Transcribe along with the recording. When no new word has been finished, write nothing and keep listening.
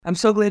I'm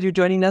so glad you're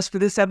joining us for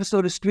this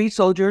episode of Street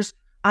Soldiers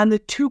on the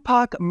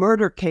Tupac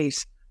murder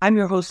case. I'm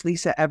your host,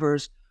 Lisa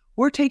Evers.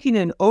 We're taking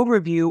an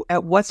overview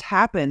at what's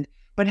happened,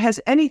 but has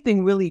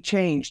anything really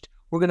changed?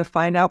 We're going to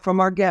find out from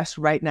our guest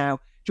right now.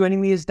 Joining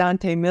me is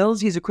Dante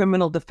Mills. He's a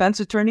criminal defense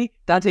attorney.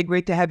 Dante,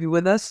 great to have you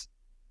with us.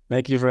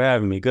 Thank you for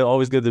having me.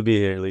 Always good to be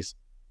here, Lisa.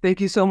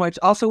 Thank you so much.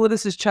 Also with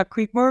us is Chuck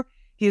Creekmore.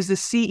 He is the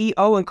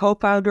CEO and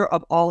co-founder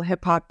of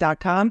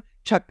allhiphop.com.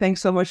 Chuck,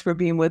 thanks so much for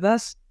being with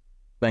us.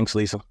 Thanks,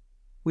 Lisa.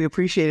 We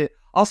appreciate it.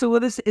 Also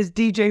with us is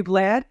DJ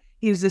Vlad.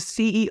 He is the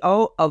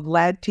CEO of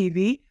Vlad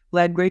TV.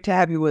 Vlad, great to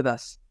have you with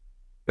us.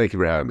 Thank you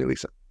for having me,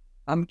 Lisa.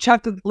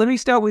 Chuck, let me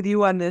start with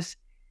you on this.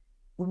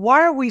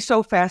 Why are we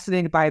so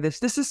fascinated by this?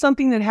 This is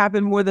something that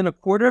happened more than a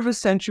quarter of a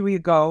century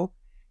ago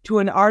to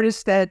an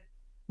artist that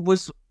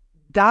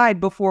died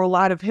before a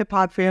lot of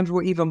hip-hop fans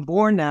were even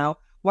born now.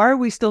 Why are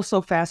we still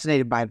so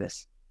fascinated by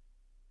this?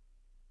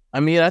 I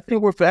mean, I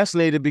think we're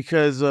fascinated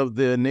because of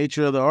the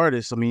nature of the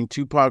artist. I mean,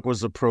 Tupac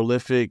was a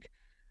prolific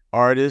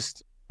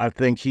artist. I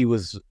think he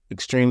was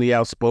extremely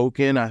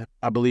outspoken.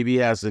 I believe he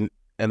has an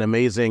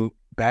amazing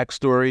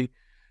backstory.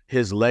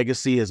 His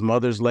legacy, his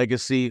mother's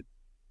legacy,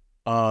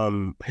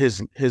 his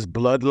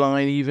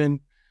bloodline even,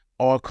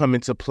 all come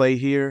into play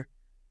here.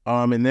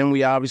 And then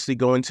we obviously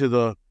go into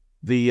the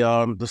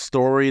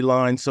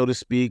storyline, so to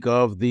speak,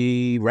 of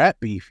the rap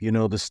beef,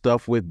 the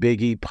stuff with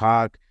Biggie,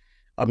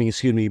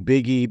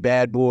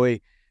 Bad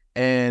Boy,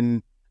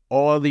 and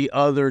all the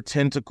other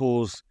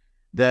tentacles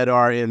that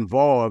are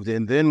involved.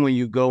 And then when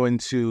you go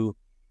into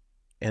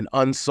an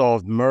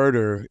unsolved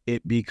murder,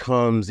 it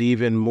becomes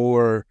even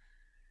more,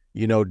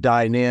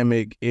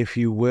 dynamic, if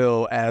you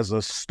will, as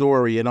a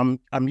story. And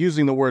I'm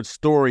using the word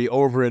story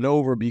over and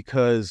over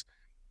because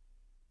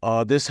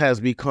this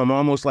has become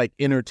almost like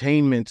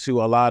entertainment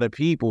to a lot of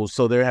people.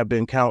 So there have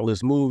been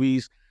countless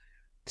movies,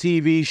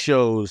 TV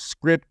shows,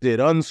 scripted,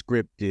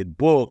 unscripted,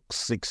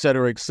 books, et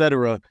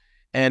cetera,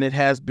 and it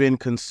has been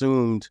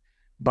consumed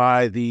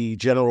by the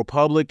general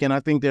public. And I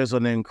think there's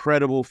an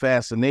incredible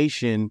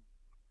fascination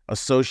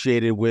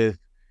associated with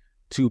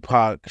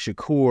Tupac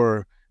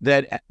Shakur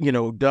that,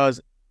 does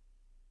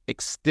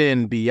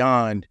extend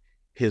beyond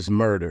his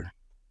murder.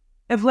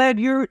 And Vlad,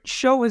 your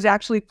show has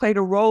actually played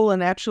a role in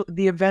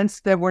the events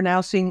that we're now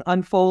seeing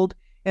unfold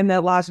in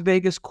that Las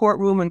Vegas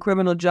courtroom and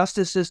criminal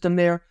justice system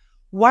there.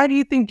 Why do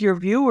you think your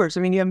viewers,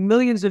 you have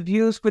millions of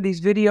views for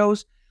these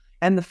videos,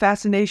 and the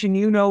fascination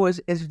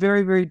is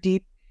very, very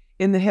deep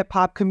in the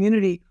hip-hop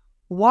community.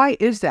 Why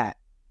is that?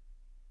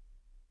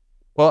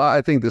 Well,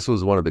 I think this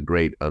was one of the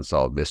great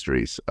unsolved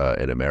mysteries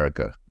in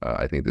America.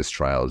 I think this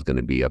trial is going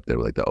to be up there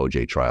with like the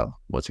OJ trial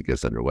once it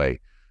gets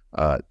underway.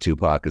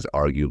 Tupac is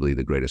arguably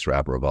the greatest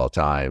rapper of all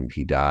time.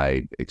 He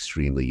died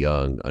extremely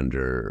young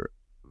under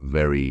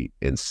very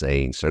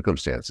insane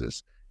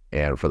circumstances.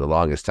 And for the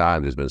longest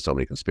time, there's been so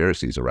many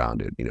conspiracies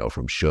around it,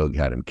 from Suge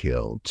had him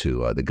killed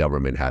to the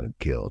government had him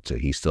killed to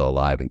he's still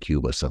alive in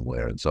Cuba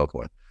somewhere and so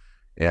forth.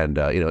 And,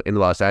 in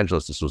Los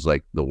Angeles, this was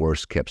like the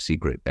worst kept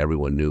secret.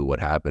 Everyone knew what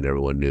happened.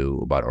 Everyone knew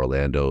about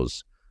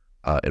Orlando's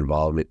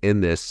involvement in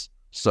this.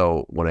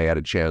 So when I had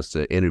a chance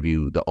to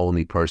interview the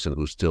only person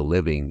who's still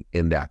living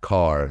in that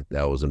car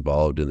that was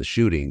involved in the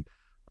shooting,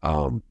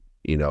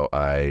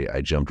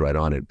 I jumped right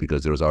on it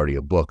because there was already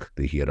a book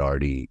that he had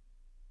already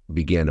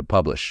began to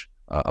publish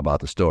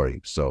about the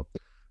story. So,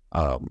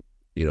 if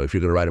you're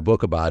going to write a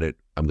book about it,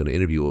 I'm going to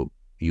interview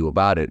you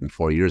about it. And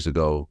 4 years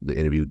ago, the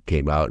interview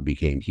came out and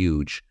became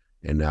huge.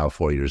 And now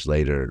 4 years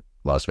later,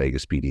 Las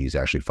Vegas PD is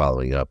actually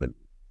following up and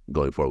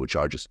going forward with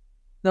charges.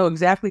 No,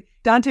 exactly.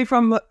 Dante,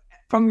 from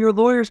your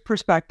lawyer's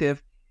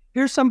perspective,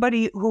 here's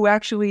somebody who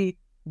actually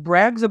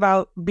brags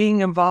about being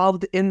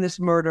involved in this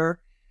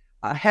murder,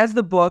 has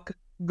the book,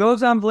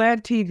 goes on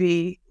Vlad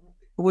TV,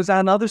 was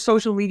on other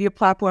social media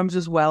platforms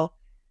as well,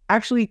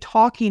 actually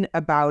talking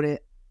about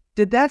it.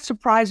 Did that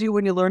surprise you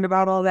when you learned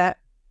about all that?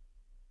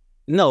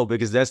 No,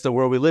 because that's the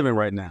world we live in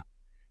right now.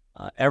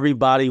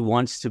 Everybody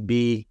wants to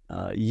be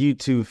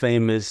YouTube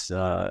famous,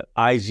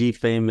 IG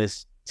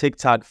famous,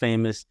 TikTok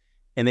famous,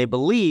 and they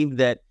believe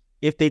that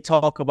if they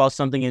talk about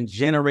something and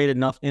generate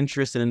enough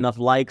interest and enough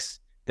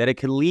likes, that it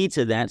could lead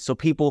to that. So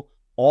people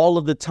all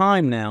of the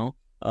time now,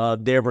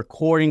 they're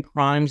recording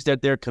crimes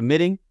that they're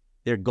committing.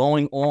 They're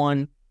going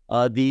on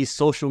these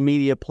social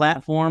media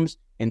platforms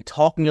and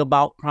talking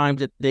about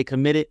crimes that they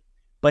committed.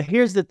 But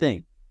here's the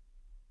thing.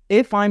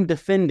 If I'm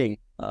defending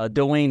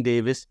Dwayne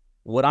Davis,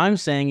 what I'm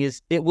saying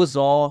is it was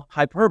all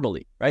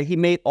hyperbole, right? He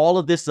made all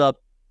of this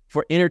up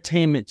for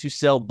entertainment to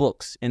sell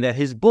books, and that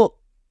his book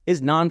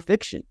is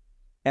nonfiction.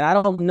 And I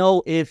don't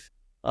know if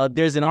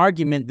there's an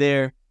argument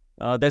there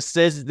that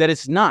says that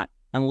it's not.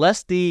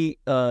 Unless the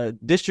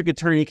district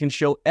attorney can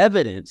show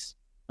evidence,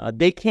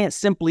 they can't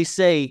simply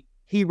say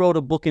he wrote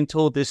a book and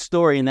told this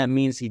story and that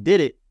means he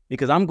did it,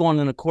 because I'm going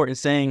into court and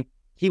saying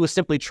he was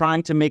simply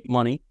trying to make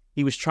money.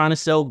 He was trying to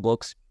sell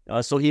books.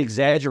 So he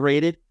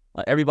exaggerated.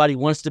 Everybody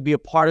wants to be a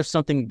part of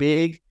something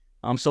big.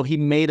 So he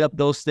made up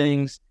those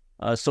things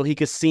so he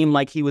could seem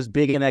like he was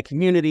big in that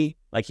community,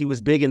 like he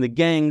was big in the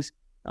gangs,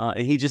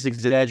 and he just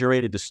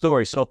exaggerated the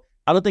story. So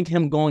I don't think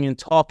him going and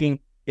talking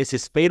is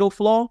his fatal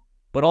flaw,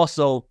 but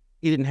also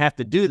he didn't have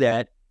to do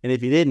that. And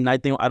if he didn't, I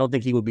don't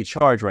think he would be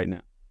charged right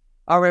now.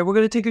 All right, we're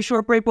going to take a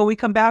short break. When we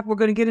come back, we're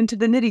going to get into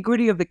the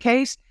nitty-gritty of the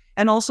case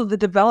and also the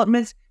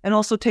developments, and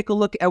also take a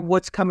look at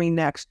what's coming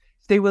next.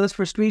 Stay with us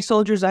for Street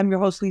Soldiers. I'm your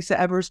host, Lisa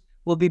Evers.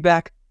 We'll be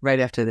back right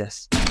after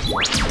this.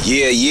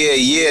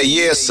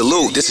 Yeah.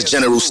 Salute. This is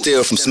General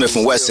Steele from Smith &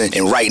 Wesson,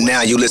 and right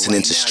now you're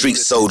listening to Street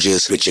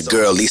Soldiers with your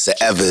girl,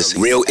 Lisa Evers.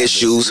 Real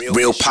issues,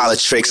 real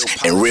politics,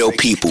 and real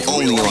people.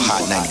 Only on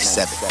Hot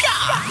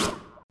 97.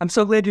 I'm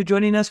so glad you're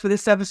joining us for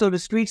this episode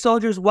of Street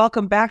Soldiers.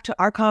 Welcome back to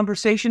our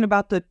conversation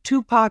about the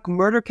Tupac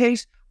murder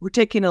case. We're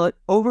taking an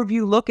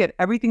overview look at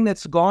everything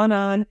that's gone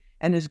on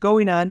and is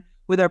going on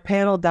with our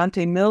panel.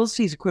 Dante Mills,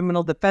 he's a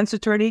criminal defense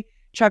attorney.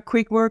 Chuck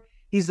Creekworth,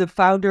 he's the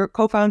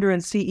co-founder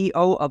and CEO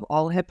of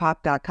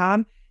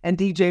allhiphop.com. And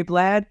DJ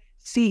Vlad,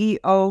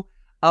 CEO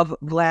of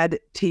Vlad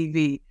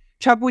TV.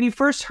 Chuck, when you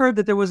first heard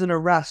that there was an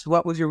arrest,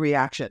 what was your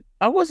reaction?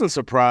 I wasn't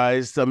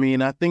surprised. I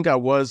mean, I think I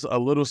was a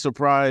little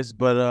surprised,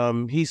 but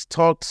he's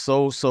talked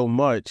so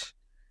much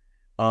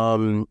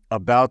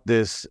about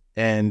this,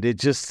 and it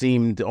just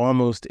seemed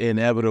almost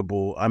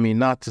inevitable. I mean,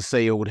 not to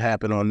say it would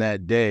happen on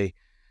that day.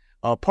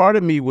 Part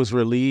of me was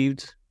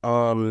relieved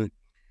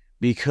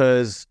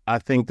because I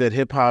think that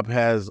hip-hop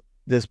has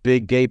this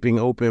big gaping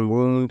open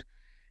wound,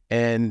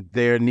 and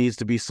there needs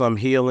to be some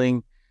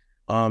healing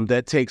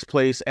that takes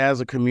place as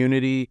a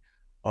community.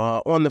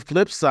 On the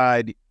flip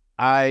side,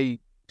 I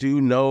do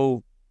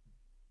know,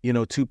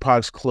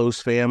 Tupac's close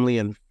family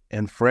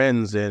and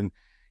friends, and,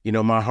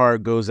 my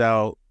heart goes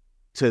out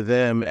to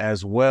them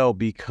as well,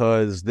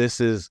 because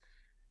this is,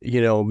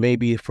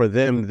 maybe for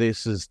them,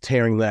 this is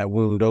tearing that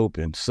wound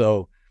open.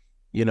 So,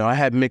 I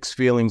had mixed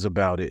feelings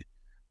about it.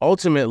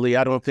 Ultimately,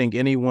 I don't think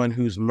anyone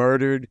who's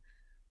murdered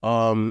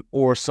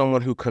or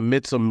someone who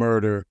commits a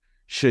murder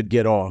should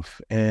get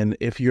off. And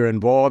if you're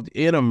involved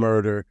in a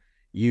murder,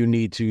 you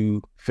need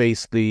to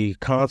face the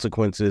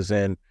consequences.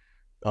 And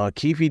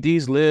Keefe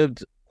D's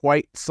lived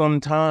quite some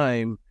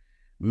time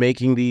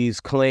making these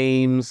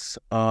claims.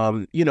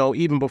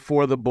 Even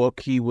before the book,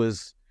 he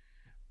was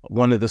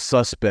one of the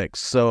suspects.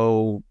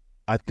 So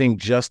I think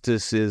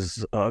justice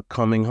is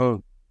coming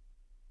home.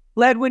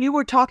 Vlad, when you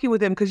were talking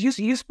with him, because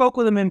you spoke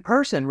with him in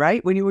person,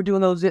 right? When you were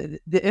doing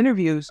the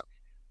interviews,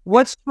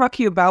 what struck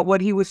you about what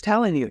he was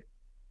telling you?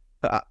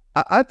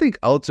 I think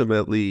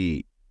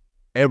ultimately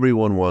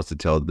everyone wants to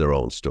tell their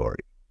own story,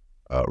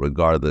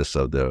 regardless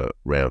of the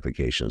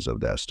ramifications of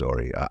that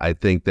story. I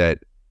think that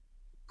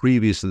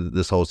previous to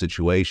this whole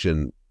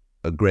situation,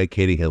 Greg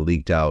Kading had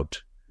leaked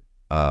out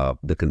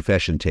the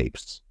confession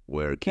tapes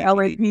where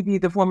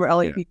LAPD, the former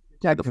LAPD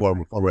detective. The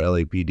former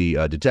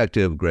LAPD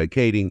detective, Greg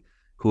Kading,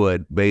 who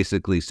had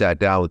basically sat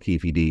down with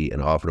Keefe D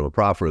and offered him a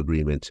proffer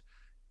agreement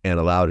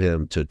and allowed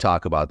him to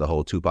talk about the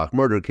whole Tupac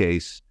murder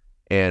case,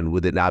 and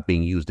with it not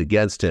being used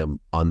against him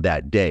on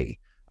that day.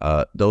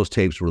 Those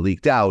tapes were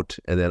leaked out,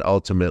 and then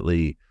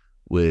ultimately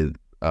with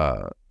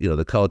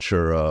the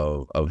culture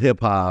of hip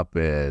hop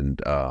and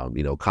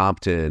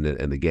Compton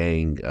and the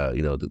gang,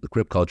 the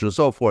Crip culture and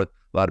so forth,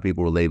 a lot of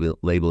people were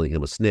labeling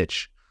him a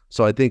snitch.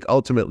 So I think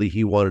ultimately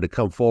he wanted to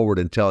come forward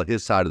and tell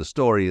his side of the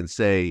story and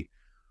say,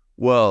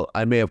 well,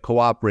 I may have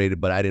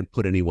cooperated, but I didn't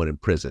put anyone in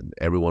prison.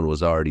 Everyone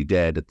was already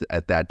dead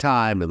at that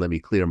time, and let me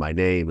clear my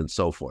name and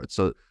so forth.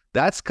 So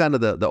that's kind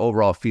of the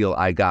overall feel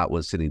I got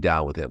when sitting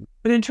down with him.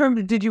 But in terms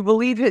of, did you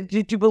believe it?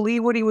 Did you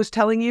believe what he was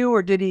telling you,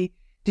 or did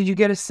you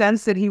get a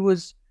sense that he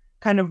was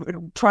kind of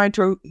trying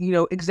to,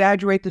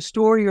 exaggerate the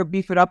story or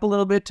beef it up a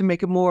little bit to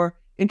make it more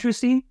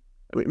interesting?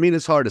 I mean,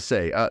 it's hard to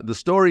say. The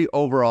story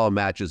overall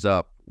matches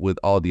up with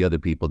all the other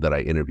people that I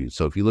interviewed.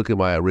 So if you look at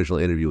my original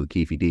interview with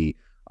Keefe D,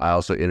 I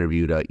also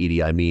interviewed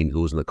Idi Amin,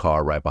 who was in the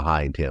car right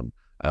behind him.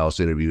 I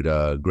also interviewed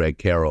Greg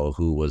Carroll,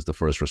 who was the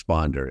first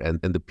responder.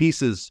 And the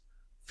pieces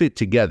fit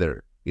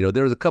together.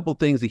 There was a couple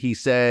things that he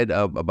said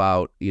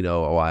about,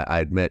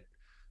 I'd met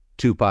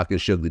Tupac and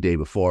Suge the day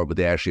before, but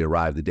they actually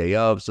arrived the day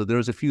of. So there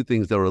was a few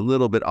things that were a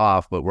little bit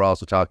off, but we're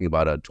also talking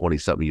about a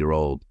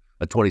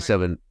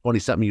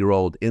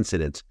 27-year-old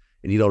incident,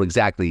 and you don't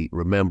exactly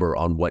remember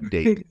on what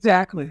date.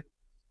 Exactly.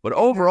 But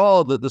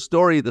overall, the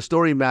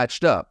story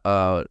matched up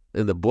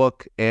in the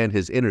book and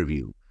his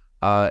interview.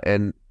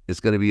 And it's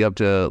going to be up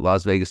to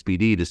Las Vegas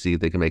PD to see if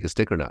they can make a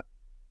stick or not.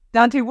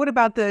 Dante, what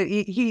about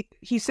he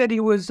said he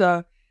was,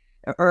 or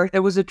it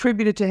was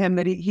attributed to him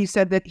that he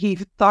said that he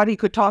thought he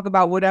could talk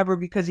about whatever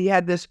because he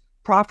had this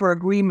proffer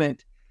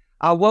agreement.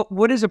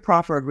 What is a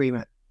proffer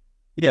agreement?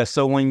 Yeah,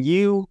 so when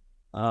you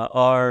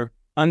are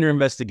under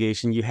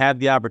investigation, you have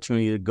the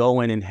opportunity to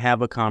go in and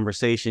have a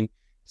conversation.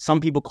 Some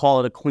people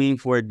call it a queen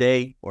for a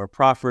day or a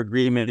proffer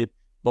agreement.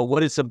 But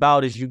what it's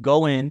about is you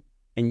go in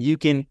and you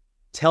can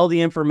tell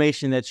the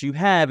information that you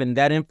have, and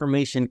that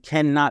information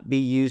cannot be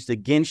used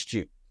against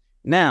you.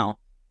 Now,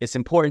 it's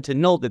important to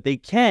note that they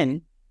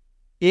can,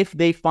 if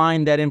they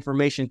find that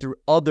information through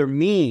other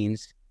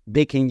means,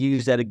 they can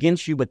use that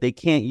against you, but they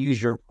can't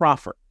use your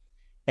proffer.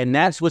 And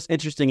that's what's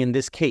interesting in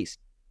this case.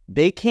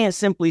 They can't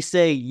simply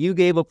say, you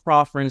gave a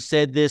proffer and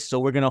said this, so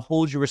we're going to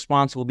hold you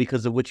responsible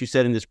because of what you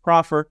said in this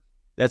proffer.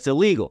 That's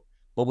illegal.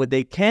 But what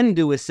they can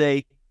do is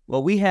say,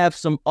 well, we have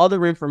some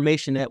other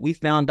information that we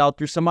found out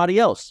through somebody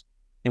else,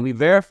 and we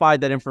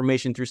verified that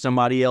information through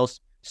somebody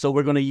else, so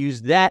we're going to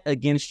use that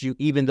against you,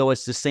 even though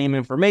it's the same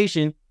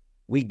information.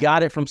 We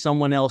got it from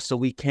someone else, so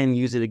we can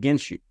use it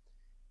against you.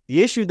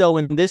 The issue, though,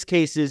 in this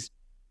case is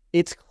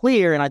it's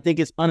clear, and I think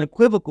it's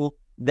unequivocal,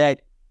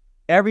 that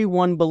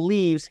everyone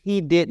believes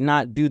he did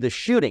not do the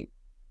shooting.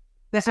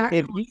 That's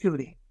actually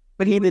shooting.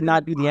 But he did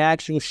not do the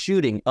actual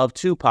shooting of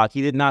Tupac.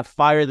 He did not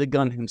fire the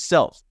gun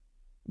himself.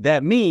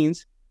 That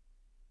means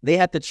they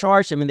have to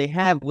charge him, and they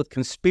have, with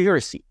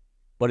conspiracy.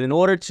 But in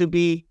order to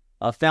be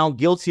found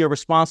guilty or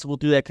responsible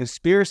through that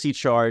conspiracy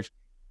charge,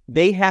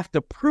 they have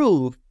to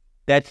prove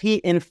that he,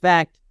 in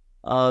fact,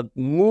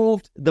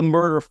 moved the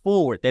murder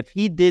forward, that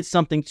he did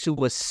something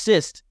to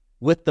assist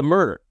with the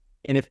murder.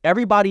 And if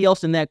everybody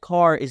else in that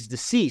car is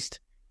deceased,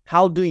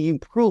 how do you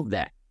prove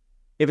that?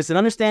 If it's an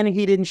understanding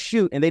he didn't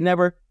shoot, and they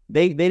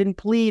didn't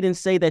plead and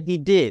say that he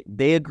did,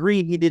 they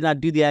agree he did not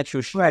do the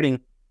actual shooting,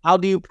 how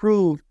do you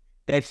prove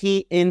that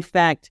he, in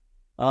fact,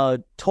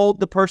 told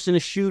the person to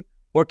shoot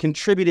or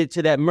contributed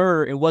to that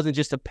murder and wasn't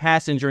just a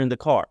passenger in the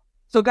car?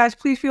 So, guys,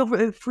 please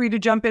feel free to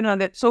jump in on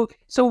that. So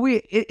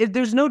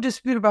there's no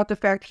dispute about the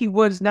fact he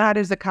was not,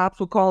 as the cops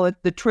will call it,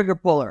 the trigger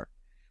puller.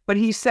 But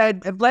he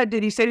said, Vlad,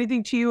 did he say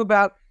anything to you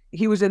about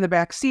he was in the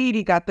back seat,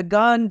 he got the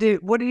gun?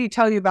 What did he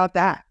tell you about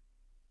that?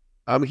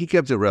 He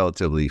kept it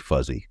relatively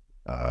fuzzy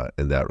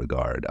in that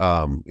regard.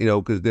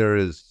 Because there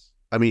is,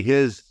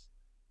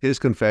 his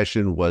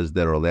confession was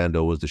that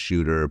Orlando was the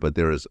shooter, but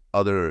there is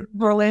other...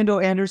 Orlando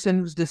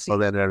Anderson was deceased.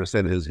 Orlando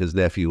Anderson, his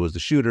nephew, was the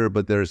shooter,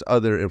 but there's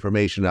other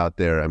information out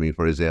there.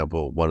 For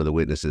example, one of the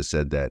witnesses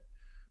said that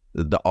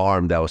the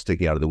arm that was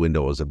sticking out of the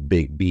window was a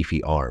big,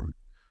 beefy arm,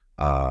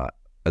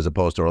 as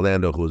opposed to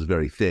Orlando, who was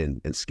very thin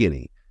and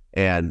skinny.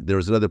 And there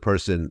was another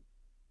person,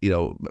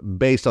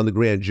 based on the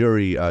grand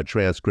jury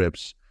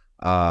transcripts,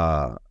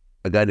 a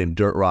guy named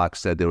Dirt Rock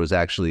said there was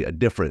actually a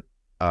different,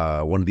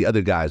 one of the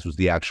other guys was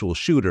the actual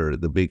shooter,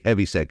 the big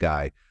heavyset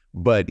guy,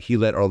 but he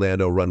let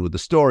Orlando run with the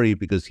story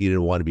because he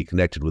didn't want to be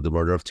connected with the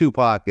murder of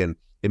Tupac, and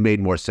it made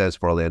more sense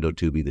for Orlando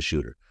to be the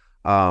shooter.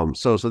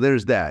 So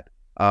there's that.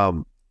 I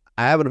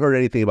haven't heard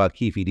anything about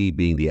Keefe D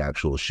being the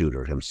actual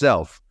shooter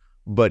himself,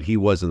 but he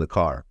was in the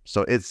car.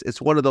 So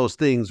it's one of those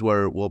things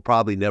where we'll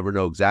probably never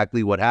know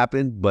exactly what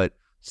happened, but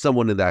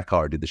someone in that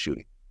car did the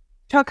shooting.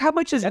 Chuck, how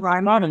much is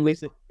Ryan?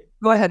 Lisa.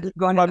 Go ahead.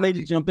 I made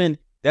you jump in.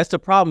 That's the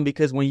problem,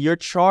 because when you're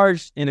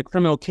charged in a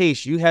criminal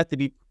case, you have to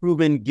be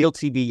proven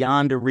guilty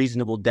beyond a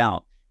reasonable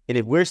doubt. And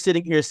if we're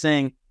sitting here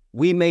saying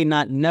we may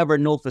never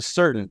know for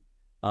certain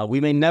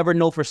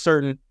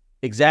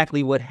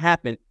exactly what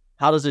happened,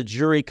 how does a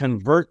jury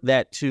convert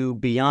that to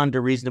beyond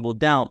a reasonable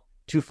doubt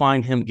to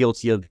find him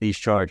guilty of these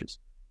charges?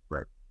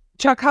 Right.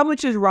 Chuck, how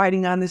much is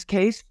riding on this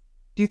case?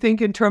 Do you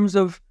think in terms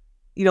of,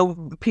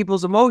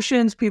 people's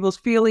emotions, people's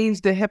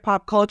feelings, the hip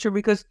hop culture?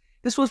 Because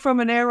this was from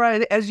an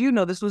era, as you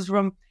know, this was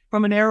from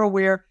an era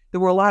where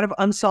there were a lot of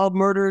unsolved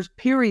murders,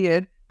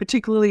 period,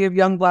 particularly of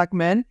young Black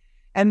men.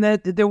 And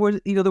that there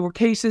were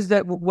cases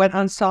that went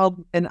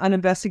unsolved and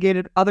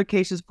uninvestigated, other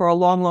cases for a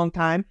long, long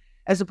time,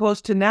 as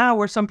opposed to now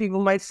where some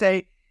people might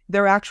say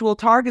they're actual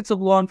targets of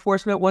law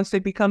enforcement once they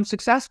become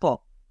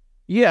successful.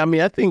 Yeah,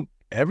 I think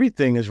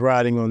everything is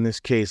riding on this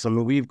case.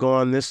 We've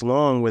gone this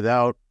long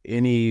without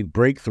any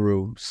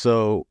breakthrough.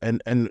 So,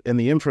 and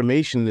the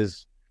information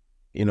is,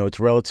 it's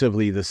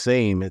relatively the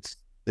same.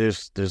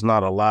 There's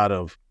not a lot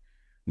of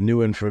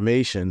new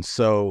information.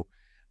 So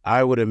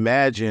I would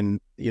imagine,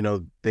 we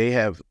know they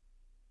have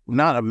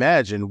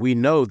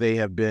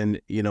been,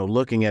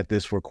 looking at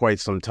this for quite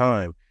some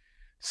time.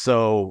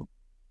 So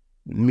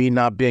me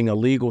not being a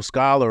legal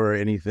scholar or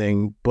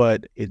anything,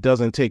 but it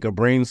doesn't take a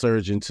brain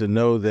surgeon to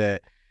know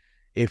that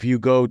if you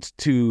go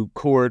to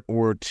court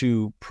or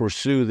to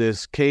pursue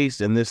this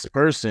case and this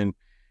person,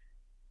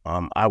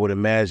 I would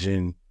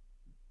imagine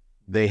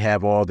they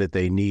have all that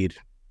they need,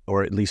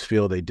 or at least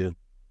feel they do.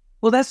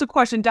 Well, that's the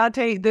question,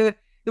 Dante. There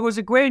was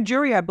a grand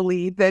jury, I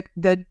believe,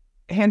 that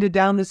handed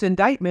down this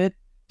indictment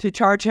to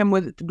charge him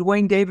with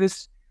Dwayne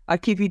Davis,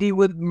 Keefe D,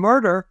 with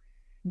murder.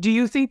 Do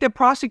you think that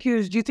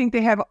prosecutors,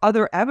 they have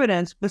other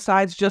evidence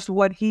besides just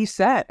what he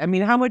said?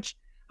 How much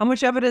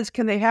evidence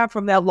can they have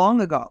from that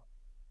long ago?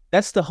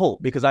 That's the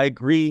hope, because I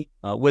agree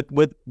with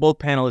both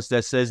panelists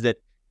that says that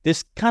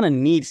this kind of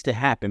needs to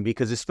happen,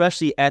 because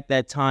especially at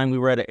that time, we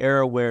were at an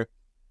era where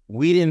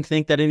we didn't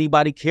think that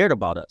anybody cared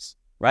about us,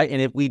 right? And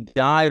if we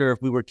died or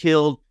if we were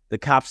killed, the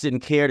cops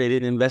didn't care. They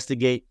didn't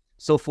investigate.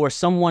 So for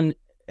someone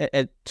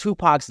at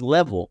Tupac's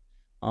level,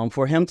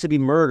 for him to be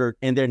murdered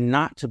and there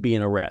not to be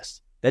an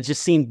arrest, that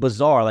just seemed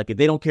bizarre. Like, if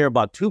they don't care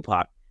about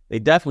Tupac, they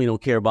definitely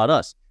don't care about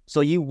us.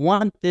 So you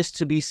want this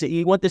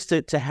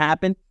to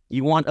happen.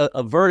 You want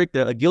a verdict,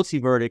 a guilty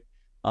verdict,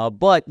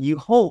 but you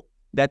hope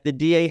that the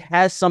DA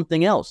has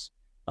something else,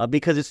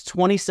 because it's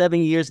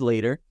 27 years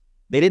later.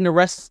 They didn't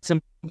arrest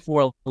him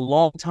for a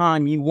long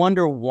time. You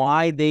wonder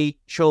why they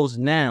chose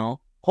now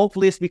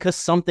hopefully it's because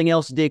something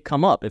else did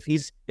come up. If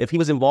he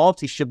was involved,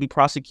 he should be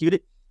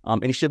prosecuted,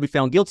 and he should be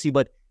found guilty,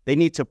 but they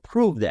need to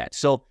prove that.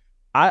 So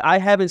I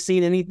haven't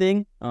seen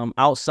anything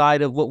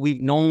outside of what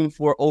we've known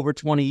for over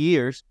 20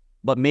 years,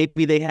 but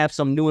maybe they have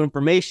some new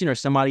information or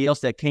somebody else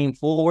that came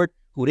forward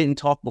who didn't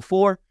talk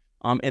before,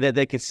 and that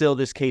they can seal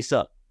this case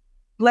up.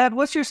 Vlad,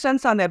 what's your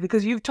sense on that?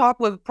 Because you've talked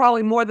with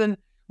probably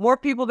more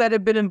people that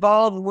have been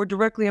involved, were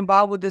directly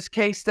involved with this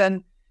case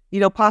than,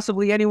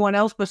 possibly anyone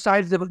else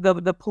besides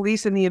the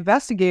police and the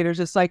investigators.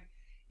 It's like,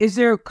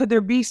 could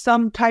there be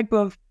some type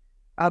of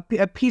a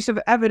piece of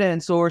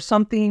evidence or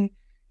something,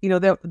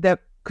 that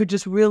could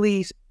just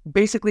really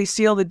basically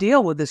seal the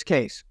deal with this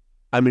case?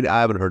 I mean,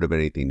 I haven't heard of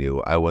anything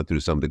new. I went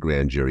through some of the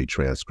grand jury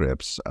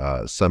transcripts.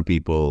 Some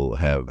people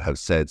have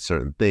said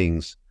certain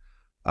things,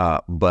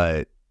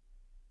 but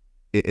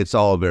it's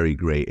all a very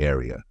gray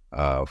area.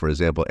 For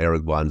example,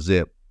 Eric Von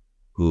Zip,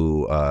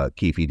 who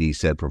Keefe D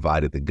said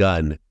provided the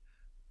gun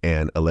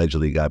and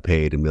allegedly got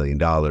paid $1 million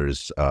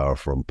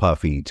from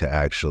Puffy to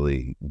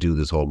actually do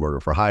this whole murder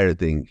for hire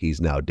thing. He's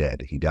now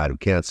dead. He died of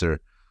cancer.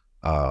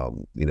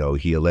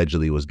 He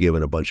allegedly was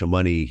given a bunch of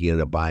money. He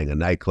ended up buying a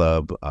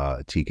nightclub.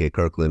 T.K.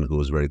 Kirkland, who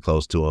was very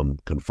close to him,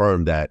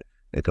 confirmed that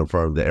and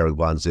confirmed that Eric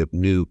Von Zip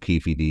knew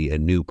Keefe D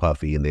and knew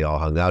Puffy, and they all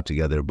hung out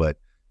together. But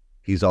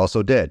he's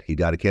also dead. He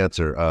died of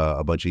cancer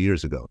a bunch of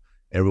years ago.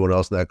 Everyone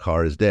else in that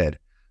car is dead.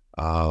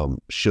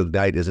 Suge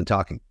Knight isn't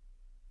talking.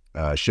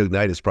 Suge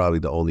Knight is probably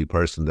the only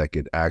person that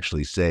could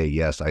actually say,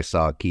 yes, I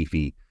saw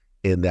Keefe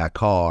in that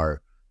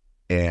car,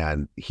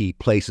 and he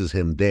places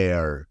him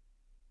there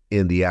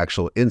in the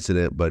actual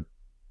incident. But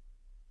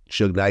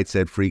Suge Knight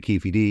said free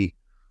Keefe D,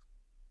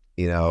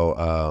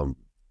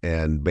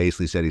 and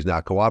basically said he's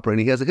not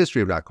cooperating. He has a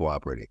history of not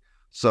cooperating.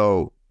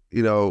 So,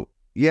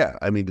 yeah,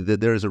 I mean,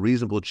 there's a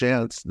reasonable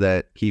chance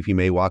that Keefe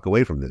may walk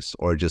away from this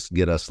or just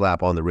get a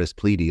slap on the wrist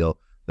plea deal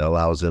that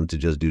allows him to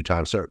just do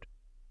time served.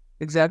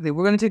 Exactly.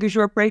 We're going to take a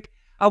short break.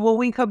 When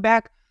we come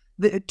back,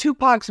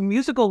 Tupac's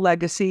musical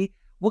legacy,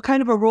 what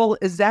kind of a role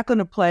is that going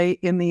to play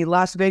in the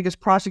Las Vegas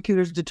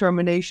prosecutor's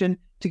determination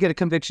to get a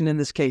conviction in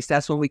this case?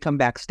 That's when we come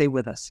back. Stay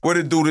with us. What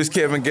it do, this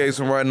Kevin Gates,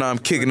 and right now I'm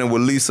kicking it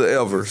with Lisa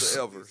Evers.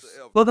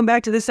 Welcome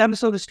back to this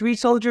episode of Street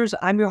Soldiers.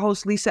 I'm your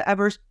host, Lisa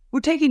Evers.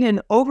 We're taking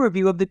an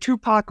overview of the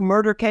Tupac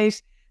murder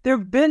case. There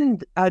have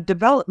been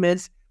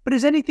developments, but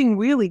is anything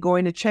really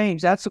going to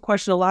change? That's the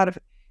question a lot of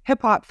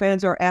hip-hop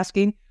fans are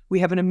asking. We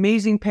have an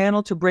amazing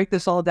panel to break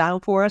this all down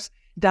for us.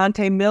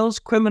 Dante Mills,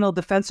 criminal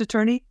defense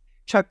attorney,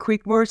 Chuck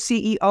Creekmore,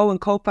 CEO and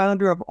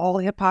co-founder of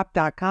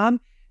allhiphop.com,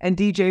 and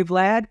DJ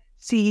Vlad,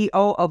 CEO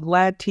of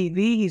Vlad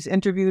TV. He's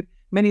interviewed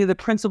many of the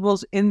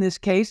principals in this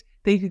case.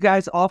 Thank you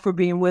guys all for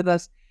being with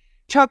us.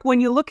 Chuck,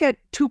 when you look at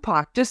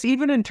Tupac, just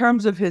even in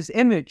terms of his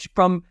image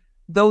from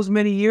those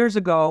many years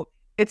ago,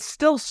 it's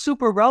still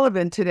super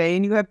relevant today.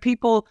 And you have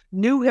people,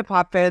 new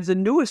hip-hop fans, the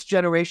newest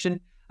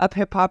generation of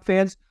hip-hop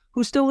fans,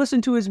 who still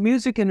listen to his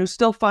music and who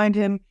still find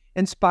him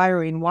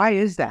inspiring. Why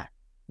is that?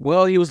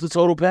 Well, he was the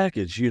total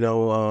package.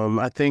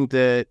 I think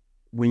that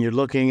when you're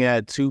looking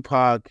at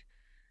Tupac,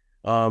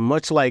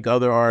 much like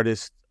other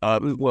artists,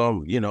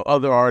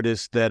 other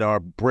artists that are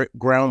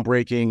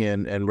groundbreaking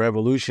and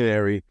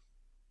revolutionary,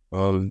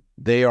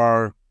 they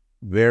are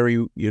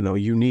very,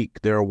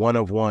 unique. They're one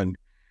of one.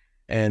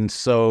 And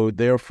so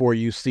therefore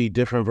you see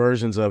different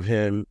versions of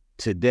him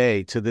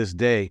today, to this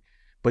day,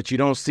 but you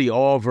don't see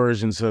all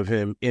versions of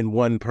him in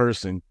one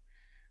person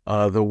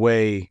the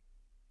way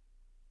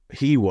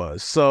he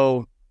was.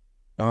 So,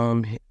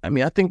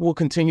 I think we'll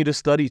continue to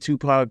study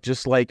Tupac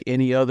just like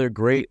any other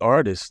great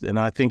artist, and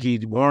I think he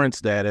warrants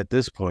that at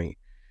this point.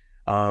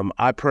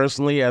 I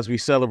personally, as we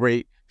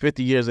celebrate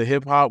 50 years of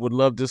hip-hop, would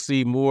love to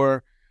see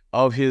more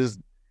of his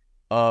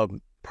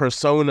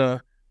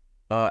persona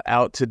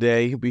out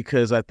today,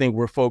 because I think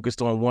we're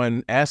focused on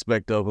one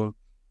aspect of him,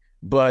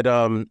 but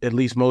at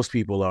least most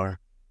people are.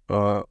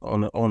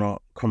 On a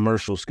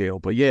commercial scale.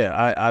 But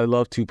yeah, I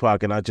love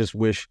Tupac, and I just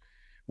wish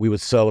we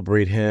would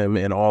celebrate him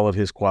and all of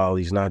his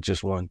qualities, not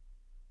just one.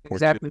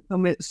 Exactly.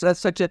 That's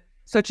such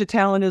a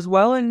talent as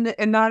well, and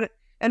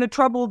a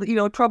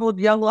troubled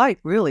young life,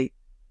 really.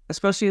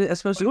 Especially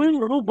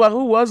who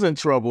wasn't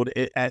troubled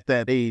at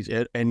that age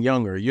and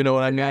younger, you know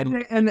what I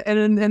mean? And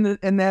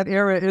in that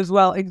era as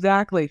well.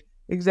 Exactly.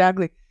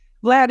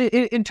 Vlad,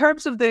 in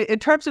terms of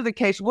the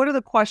case, what are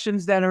the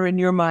questions that are in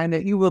your mind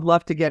that you would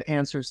love to get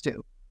answers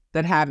to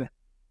that haven't?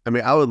 I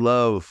mean, I would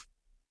love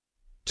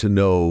to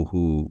know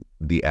who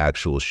the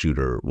actual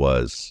shooter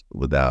was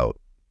without,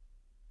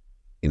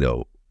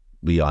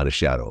 beyond a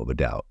shadow of a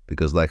doubt.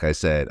 Because like I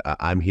said,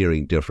 I'm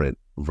hearing different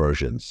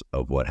versions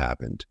of what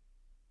happened.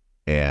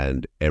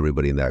 And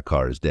everybody in that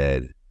car is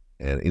dead.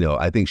 And,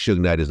 I think Suge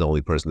Knight is the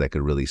only person that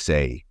could really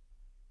say,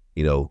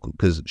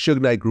 because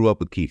Suge Knight grew up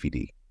with Keefe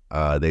D.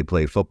 They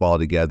played football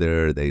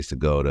together. They used to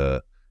go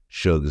to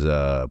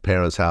Suge's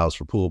parents' house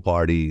for pool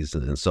parties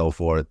and so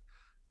forth.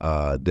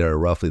 They're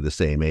roughly the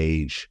same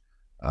age.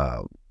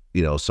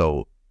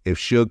 So if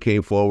Suge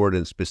came forward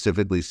and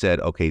specifically said,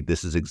 okay,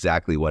 this is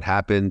exactly what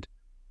happened,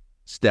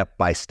 step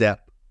by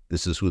step,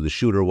 This is who the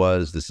shooter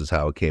was. This is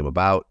how it came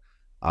about.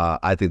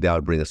 I think that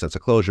would bring a sense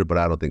of closure, but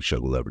I don't think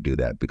Suge will ever do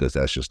that because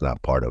that's just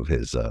not part of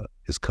his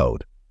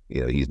code.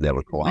 He's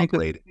never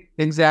cooperated.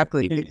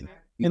 Exactly.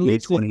 In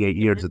 28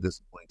 years at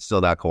this point,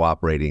 still not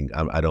cooperating.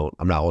 I'm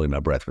not holding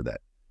my breath for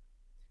that.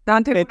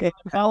 Dante, And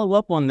follow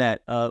up on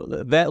that.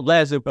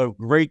 That's a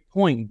great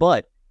point.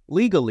 But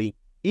legally,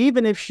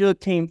 even if Suge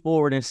came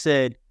forward and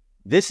said,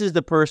 this is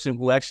the person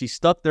who actually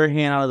stuck their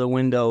hand out of the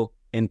window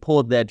and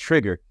pulled that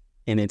trigger,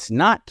 and it's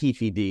not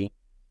Keefe D,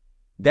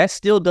 that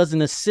still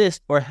doesn't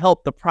assist or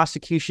help the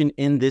prosecution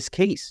in this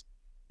case.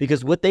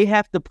 Because what they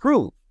have to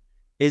prove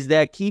is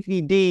that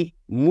Keefe D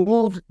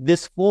moved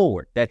this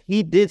forward, that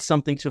he did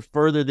something to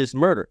further this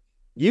murder.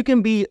 You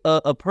can be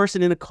a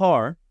person in a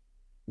car,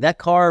 that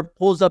car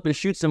pulls up and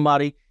shoots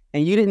somebody,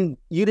 and you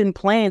didn't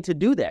plan to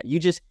do that. You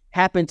just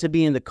happened to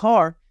be in the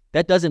car.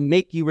 That doesn't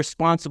make you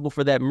responsible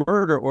for that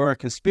murder or a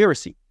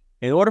conspiracy.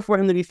 In order for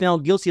him to be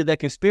found guilty of that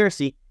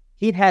conspiracy,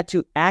 he'd had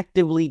to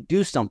actively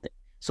do something.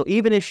 So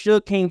even if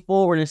Suge came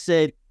forward and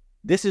said,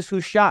 this is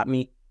who shot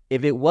me,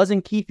 if it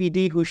wasn't Keefe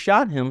D who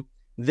shot him,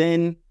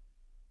 then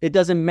it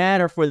doesn't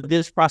matter for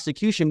this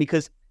prosecution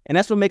because, and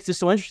that's what makes this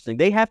so interesting.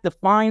 They have to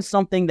find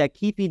something that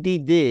Keefe D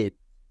did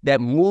that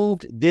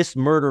moved this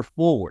murder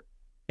forward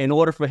in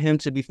order for him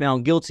to be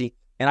found guilty.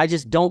 And I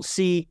just don't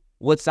see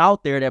what's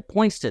out there that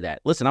points to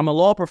that. Listen, I'm a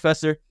law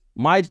professor.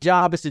 My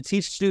job is to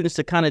teach students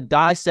to kind of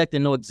dissect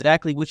and know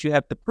exactly what you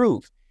have to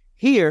prove.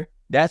 Here,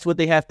 that's what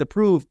they have to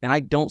prove, and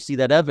I don't see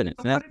that evidence.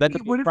 And that's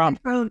the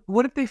problem.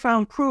 What if they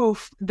found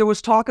proof? There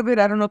was talk of it.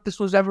 I don't know if this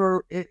was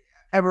ever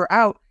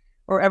out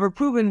or ever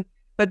proven,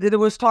 but there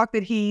was talk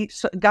that he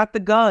got the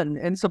gun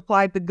and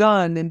supplied the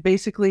gun, and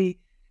basically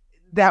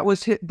that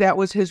was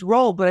his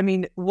role. But I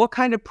mean, what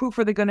kind of proof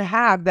are they going to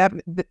have that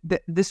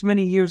this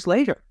many years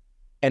later?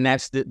 And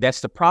that's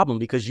the problem,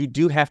 because you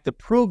do have to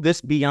prove this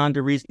beyond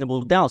a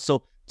reasonable doubt.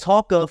 So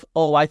talk of,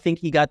 oh, I think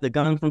he got the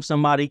gun from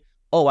somebody.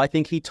 Oh, I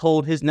think he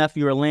told his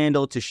nephew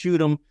Orlando to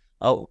shoot him.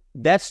 Oh,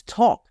 that's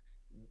talk.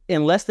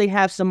 Unless they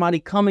have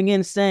somebody coming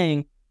in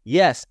saying,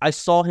 yes, I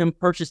saw him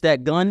purchase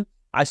that gun,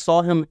 I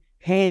saw him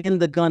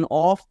hand the gun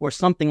off or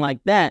something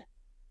like that,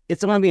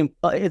 it's going to be,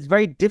 it's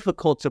very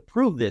difficult to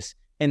prove this.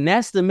 And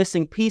that's the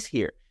missing piece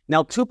here.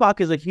 Now,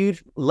 Tupac is he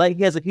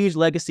has a huge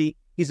legacy.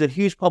 He's a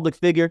huge public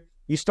figure.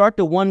 You start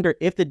to wonder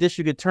if the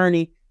district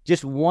attorney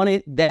just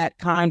wanted that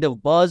kind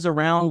of buzz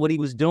around what he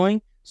was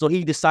doing, so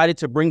he decided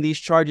to bring these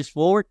charges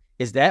forward.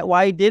 Is that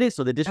why he did it?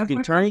 So the district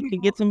attorney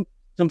can get some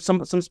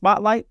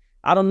spotlight?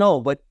 I don't know,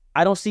 but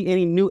I don't see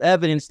any new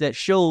evidence that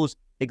shows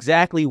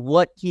exactly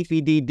what Keefe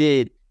D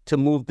did to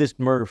move this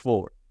murder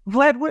forward.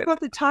 Vlad, what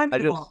about the time? I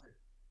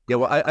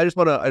just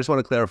want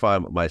to clarify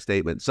my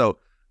statement. So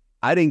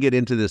I didn't get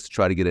into this to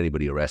try to get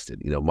anybody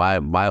arrested.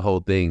 My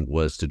whole thing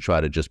was to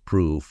try to just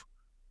prove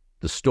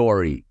the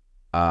story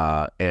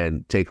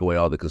and take away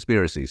all the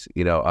conspiracies.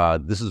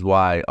 This is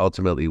why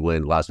ultimately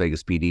when Las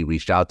Vegas PD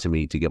reached out to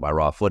me to get my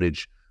raw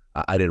footage,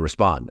 I didn't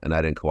respond and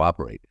I didn't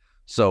cooperate.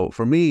 So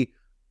for me,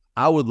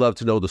 I would love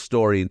to know the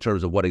story in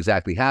terms of what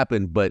exactly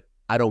happened, but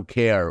I don't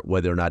care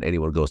whether or not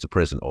anyone goes to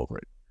prison over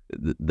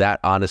it. That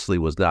honestly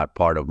was not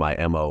part of my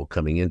MO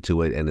coming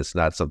into it, and it's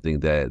not something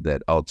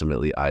that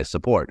ultimately I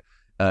support.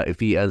 If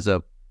he ends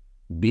up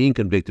being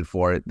convicted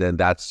for it, then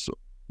that's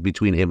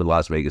between him and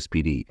Las Vegas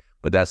PD.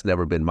 But that's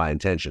never been my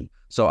intention.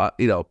 So,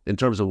 in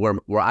terms of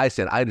where I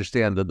stand, I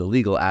understand the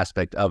legal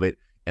aspect of it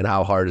and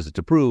how hard is it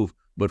to prove.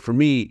 But for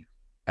me,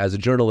 as a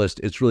journalist,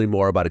 it's really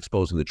more about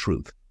exposing the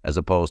truth as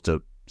opposed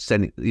to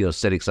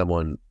setting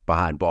someone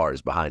behind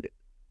bars behind it.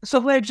 So,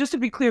 Vlad, just to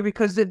be clear,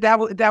 because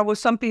that was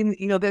something,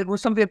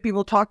 that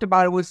people talked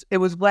about. It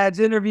was Vlad's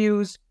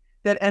interviews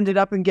that ended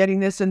up in getting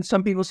this, and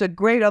some people said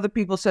great, other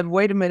people said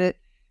wait a minute,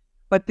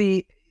 but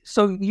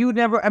so you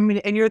never,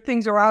 and your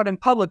things are out in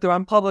public. They're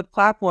on public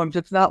platforms.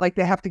 It's not like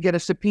they have to get a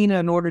subpoena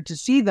in order to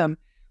see them.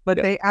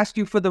 But They asked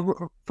you for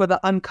the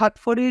uncut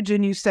footage,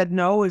 and you said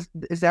no. Is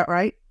that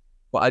right?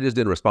 Well, I just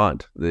didn't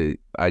respond.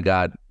 I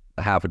got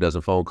a half a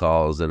dozen phone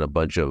calls and a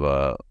bunch of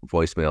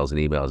voicemails and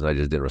emails, and I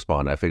just didn't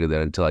respond. I figured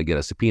that until I get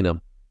a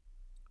subpoena,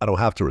 I don't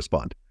have to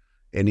respond.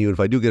 And even if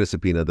I do get a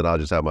subpoena, then I'll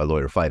just have my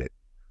lawyer fight it.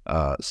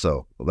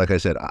 So, like I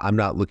said, I'm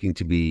not looking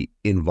to be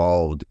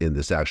involved in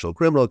this actual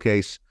criminal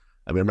case.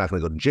 I'm not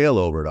going to go to jail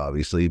over it,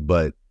 obviously,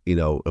 but,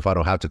 if I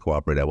don't have to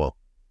cooperate, I won't.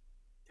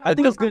 I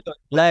think it's good,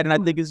 Vlad, and I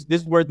think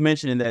it's worth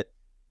mentioning that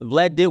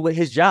Vlad did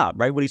his job,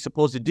 right? What he's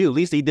supposed to do. At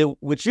least he did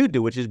what you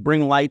do, which is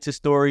bring light to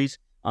stories,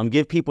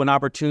 give people an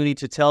opportunity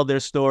to tell their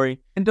story.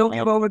 And don't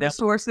give over the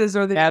sources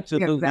or the...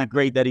 Absolutely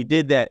great that he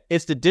did that.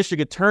 It's the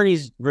district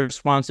attorney's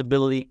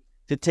responsibility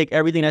to take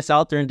everything that's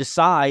out there and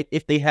decide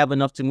if they have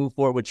enough to move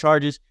forward with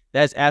charges.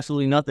 That has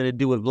absolutely nothing to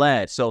do with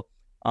Vlad. So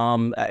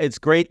it's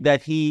great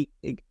that he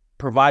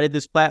provided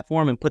this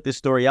platform and put this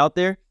story out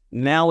there.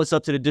 Now it's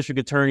up to the district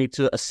attorney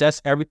to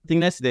assess everything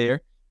that's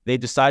there. They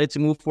decided to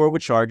move forward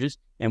with charges,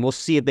 and we'll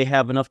see if they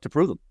have enough to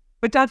prove them.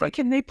 But Dante,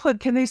 can they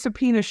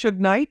subpoena Suge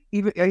Knight?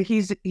 Even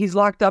he's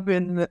locked up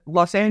in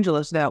Los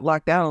Angeles now,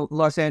 locked down in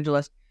Los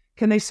Angeles.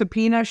 Can they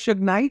subpoena Suge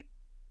Knight?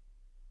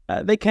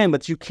 They can,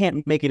 but you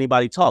can't make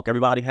anybody talk.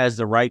 Everybody has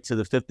the right to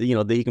the Fifth,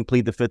 that he can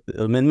plead the Fifth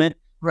Amendment.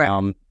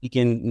 Right. He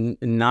can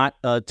not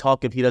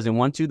talk if he doesn't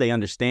want to. They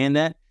understand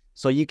that.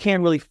 So you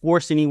can't really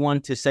force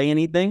anyone to say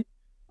anything.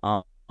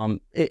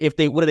 If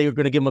they, what are they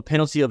going to give him a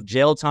penalty of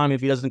jail time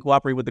if he doesn't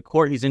cooperate with the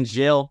court? He's in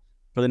jail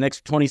for the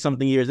next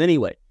 20-something years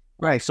anyway.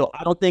 Right. So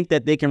I don't think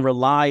that they can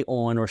rely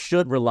on or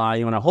should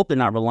rely on, I hope they're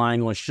not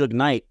relying on Suge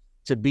Knight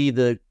to be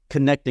the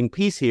connecting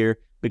piece here,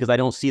 because I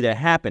don't see that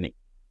happening.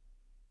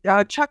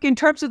 Chuck, in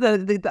terms of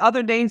the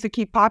other names that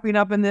keep popping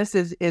up in this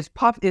is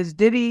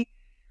Diddy,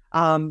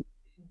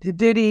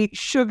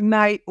 Suge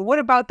Knight. What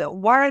about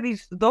why are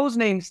those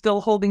names still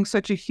holding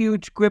such a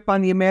huge grip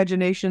on the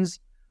imaginations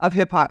of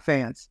hip hop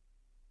fans?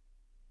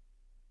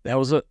 That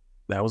was a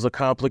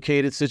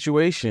complicated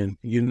situation.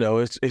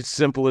 It's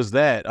simple as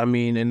that. I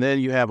mean, and then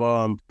you have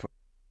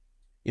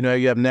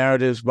you have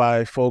narratives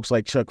by folks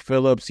like Chuck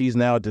Phillips. He's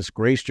now a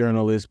disgraced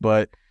journalist,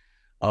 but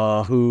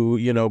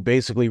who,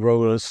 basically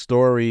wrote a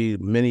story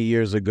many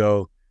years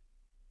ago,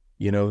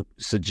 saying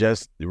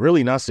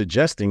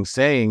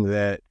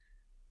that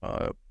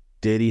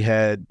Diddy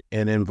had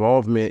an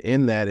involvement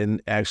in that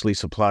and actually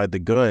supplied the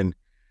gun.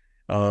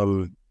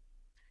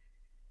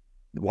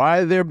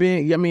 Why they're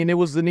being, it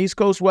was an East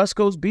Coast, West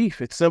Coast beef.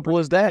 It's simple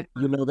as that.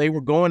 They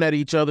were going at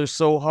each other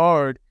so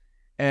hard,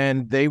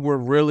 and they were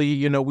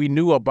really, we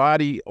knew a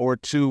body or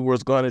two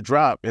was going to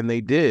drop, and they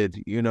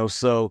did,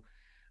 so,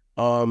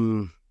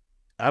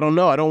 I don't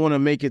know. I don't want to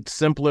make it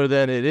simpler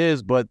than it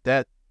is, but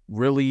that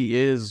really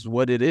is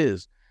what it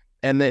is.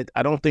 And that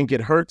I don't think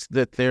it hurts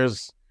that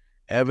there's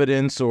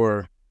evidence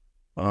or,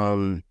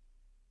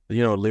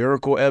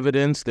 lyrical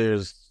evidence.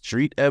 There's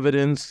street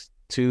evidence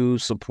to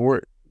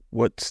support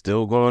what's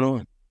still going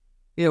on.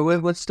 Yeah,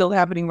 what's still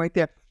happening right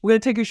there. We're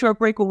going to take a short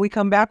break. When we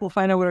come back, we'll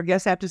find out what our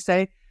guests have to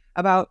say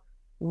about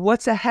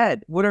what's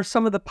ahead. What are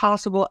some of the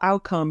possible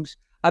outcomes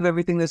of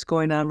everything that's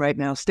going on right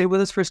now? Stay with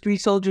us for Street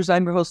Soldiers.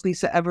 I'm your host,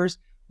 Lisa Evers.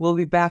 We'll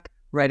be back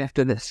right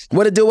after this.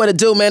 What it do,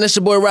 man? It's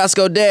your boy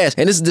Roscoe Dash,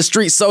 and this is the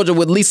Street Soldier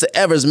with Lisa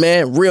Evers,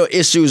 man. Real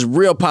issues,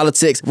 real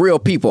politics, real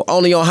people.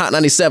 Only on Hot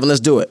 97.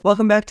 Let's do it.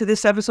 Welcome back to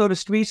this episode of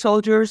Street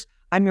Soldiers.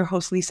 I'm your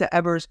host, Lisa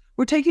Evers.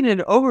 We're taking an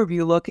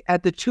overview look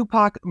at the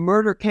Tupac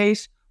murder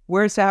case,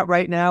 where it's at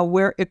right now,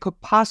 where it could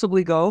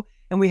possibly go,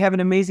 and we have an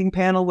amazing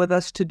panel with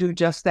us to do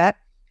just that.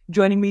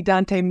 Joining me,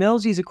 Dante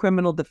Mills. He's a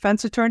criminal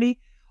defense attorney.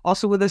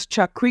 Also with us,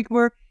 Chuck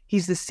Creekmer.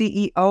 He's the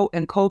CEO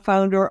and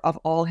co-founder of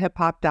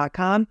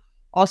allhiphop.com.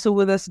 Also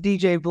with us,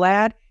 DJ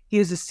Vlad. He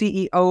is the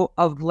CEO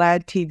of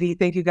Vlad TV.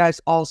 Thank you guys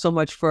all so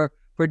much for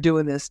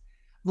doing this.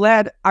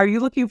 Vlad, are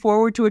you looking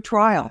forward to a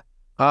trial?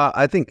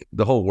 I think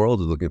the whole world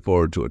is looking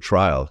forward to a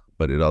trial,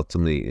 but it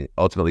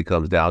ultimately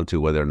comes down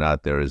to whether or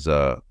not there is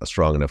a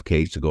strong enough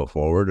case to go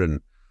forward and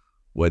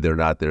whether or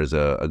not there's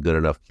a good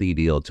enough plea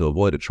deal to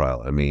avoid a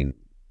trial. I mean,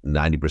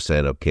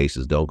 90% of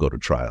cases don't go to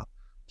trial.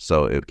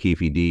 So if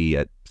Keefe D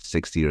at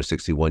 60 or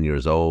 61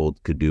 years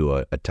old could do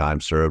a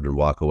time served and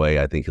walk away,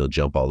 I think he'll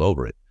jump all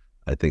over it.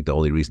 I think the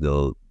only reason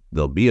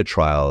there'll be a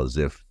trial is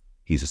if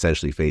he's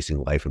essentially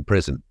facing life in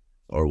prison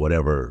or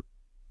whatever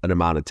an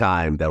amount of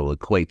time that will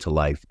equate to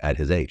life at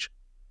his age.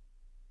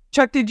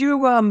 Chuck, did you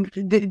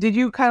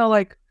kind of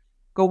like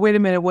go, wait a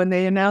minute, when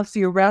they announced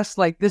the arrest,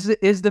 like this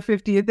is the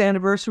 50th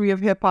anniversary of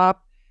hip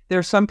hop? There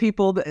are some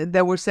people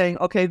that were saying,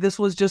 okay, this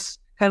was just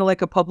kind of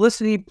like a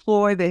publicity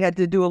ploy. They had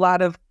to do a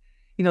lot of,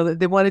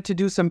 they wanted to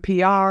do some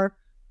PR.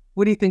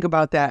 What do you think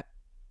about that?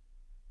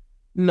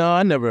 No,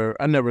 I never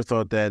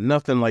thought that.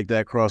 Nothing like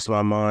that crossed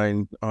my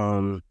mind.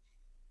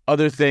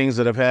 Other things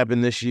that have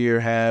happened this year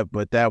have,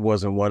 but that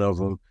wasn't one of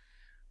them.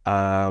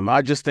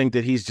 I just think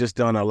that he's just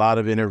done a lot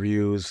of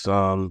interviews,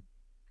 and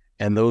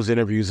those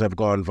interviews have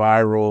gone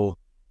viral,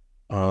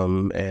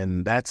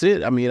 and that's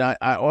it. I mean, I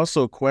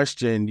also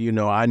question,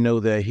 I know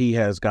that he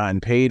has gotten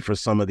paid for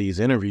some of these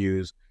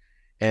interviews,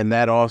 and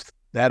that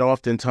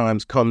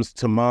oftentimes comes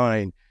to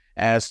mind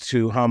as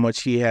to how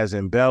much he has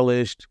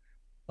embellished,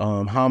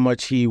 how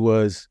much he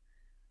was,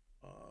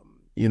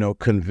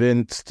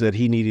 convinced that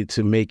he needed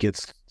to make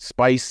it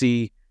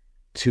spicy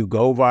to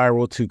go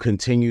viral, to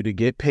continue to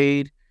get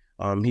paid.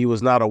 He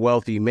was not a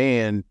wealthy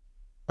man,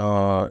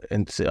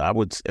 and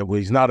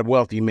he's not a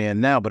wealthy man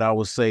now, but I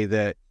would say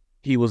that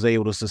he was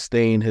able to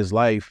sustain his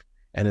life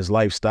and his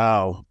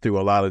lifestyle through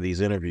a lot of these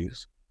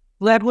interviews.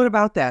 Vlad, what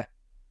about that?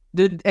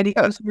 Did any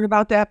concern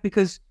about that?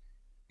 Because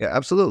yeah,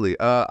 absolutely.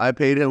 I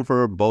paid him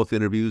for both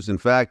interviews. In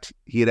fact,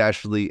 he had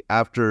actually,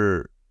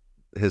 after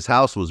his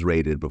house was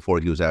raided, before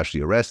he was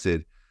actually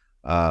arrested,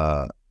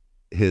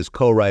 his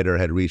co-writer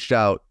had reached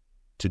out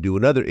to do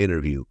another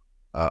interview,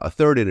 a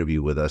third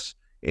interview with us.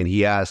 And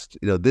he asked,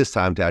 this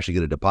time to actually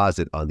get a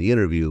deposit on the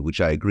interview, which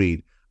I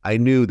agreed. I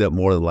knew that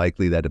more than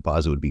likely that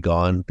deposit would be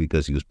gone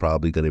because he was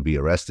probably going to be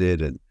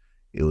arrested and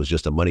it was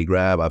just a money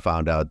grab. I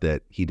found out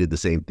that he did the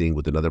same thing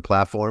with another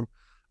platform.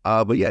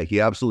 But yeah, he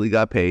absolutely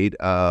got paid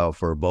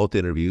for both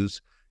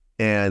interviews.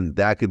 And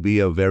that could be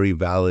a very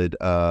valid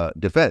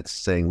defense,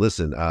 saying,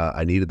 listen,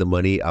 I needed the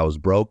money. I was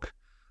broke.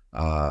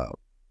 I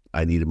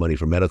needed money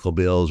for medical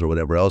bills or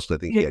whatever else. I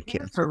think he had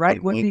cancer,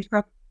 right?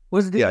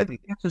 Was it Yeah, a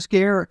cancer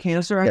scare or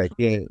cancer?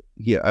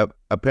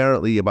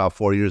 Apparently, about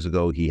 4 years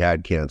ago, he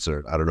had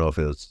cancer. I don't know if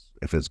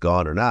it's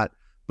gone or not,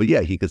 but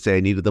yeah, he could say I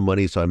needed the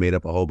money, so I made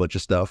up a whole bunch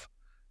of stuff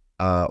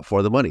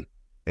for the money,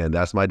 and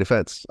that's my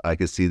defense. I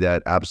could see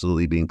that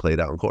absolutely being played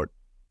out in court.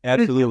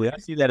 Absolutely, I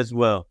see that as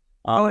well.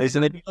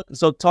 Isn't it?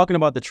 So talking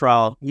about the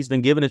trial, he's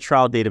been given a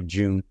trial date of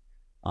June.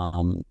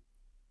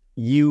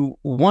 You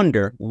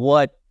wonder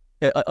what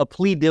a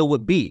plea deal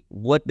would be,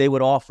 what they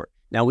would offer.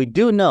 Now, we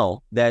do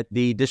know that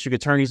the district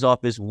attorney's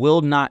office will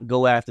not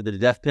go after the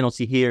death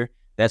penalty here.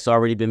 That's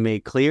already been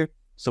made clear.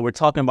 So we're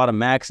talking about a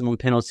maximum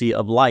penalty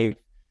of life,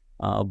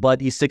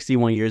 but he's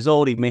 61 years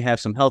old. He may have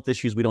some health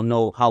issues. We don't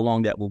know how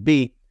long that will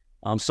be.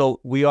 So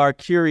we are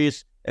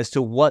curious as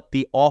to what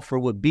the offer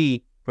would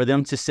be for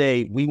them to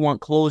say, we want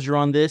closure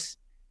on this.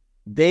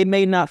 They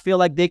may not feel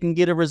like they can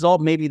get a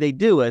result. Maybe they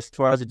do as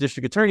far as the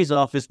district attorney's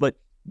office, but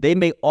they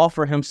may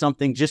offer him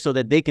something just so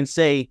that they can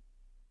say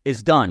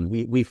it's done.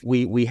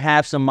 We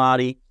have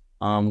somebody.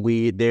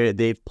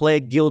 They've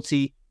pled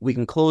guilty. We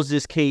can close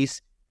this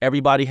case.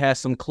 Everybody has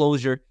some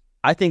closure.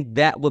 I think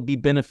that would be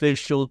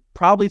beneficial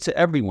probably to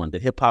everyone, the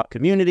hip hop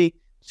community,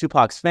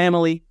 Tupac's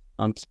family.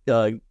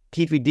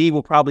 Keefe D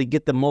will probably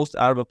get the most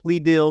out of a plea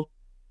deal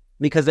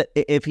because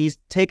if he's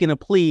taking a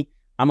plea,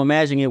 I'm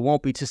imagining it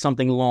won't be to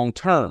something long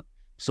term.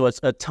 So it's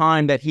a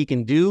time that he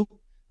can do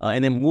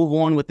and then move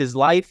on with his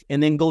life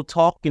and then go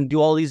talk and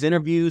do all these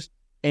interviews.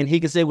 And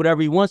he can say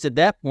whatever he wants at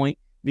that point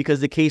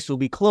because the case will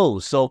be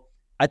closed. So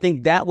I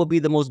think that would be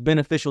the most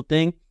beneficial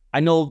thing.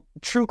 I know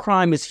true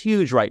crime is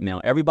huge right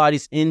now.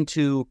 Everybody's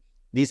into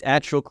these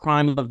actual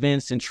crime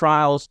events and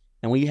trials.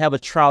 And when you have a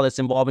trial that's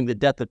involving the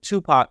death of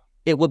Tupac,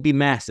 it would be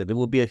massive. It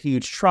would be a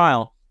huge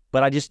trial.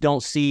 But I just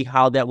don't see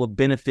how that would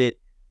benefit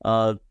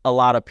a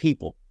lot of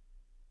people.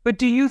 But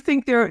do you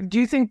think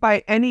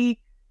by any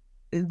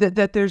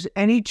that there's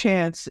any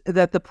chance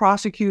that the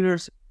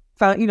prosecutors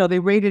found, they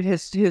raided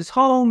his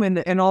home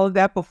and all of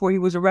that before he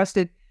was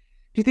arrested?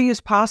 Do you think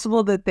it's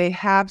possible that they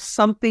have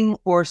something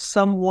or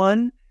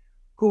someone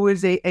who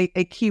is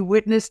a key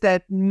witness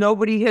that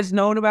nobody has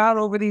known about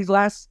over these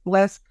last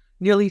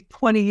nearly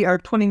 20 or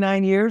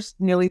 29 years,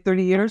 nearly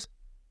 30 years?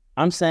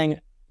 I'm saying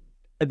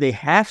they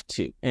have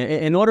to.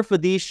 In order for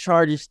these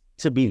charges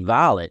to be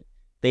valid,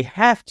 they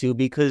have to,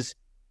 because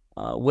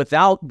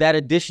without that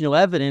additional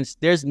evidence,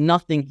 there's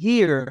nothing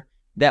here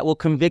that will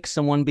convict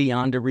someone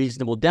beyond a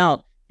reasonable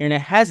doubt. And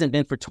it hasn't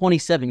been for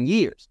 27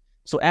 years.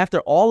 So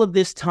after all of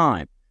this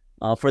time,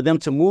 for them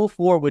to move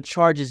forward with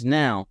charges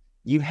now,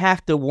 you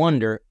have to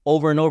wonder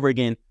over and over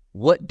again,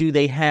 what do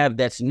they have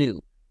that's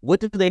new? What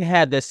do they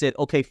have that said,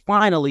 okay,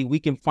 finally, we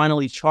can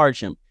finally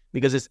charge him?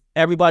 Because as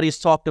everybody has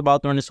talked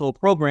about during this whole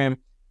program,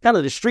 kind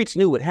of the streets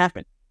knew what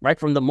happened, right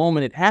from the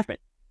moment it happened.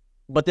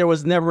 But there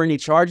was never any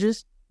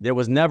charges. There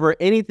was never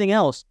anything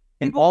else.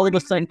 And all of a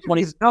sudden,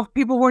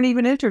 people weren't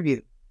even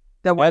interviewed.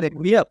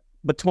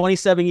 But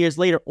 27 years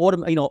later,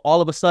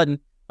 all of a sudden,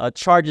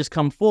 charges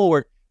come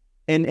forward.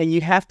 And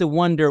you have to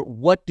wonder,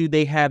 what do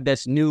they have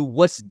that's new?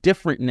 What's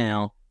different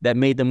now that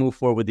made them move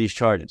forward with these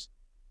charges?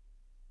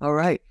 All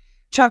right.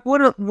 Chuck,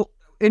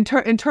 in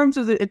terms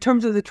of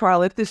the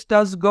trial, if this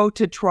does go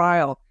to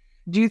trial,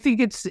 do you think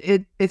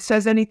it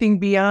says anything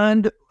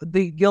beyond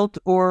the guilt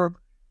or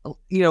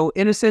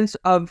innocence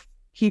of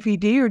Keefe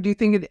D, or do you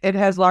think it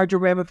has larger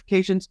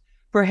ramifications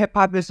for hip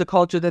hop as a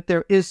culture, that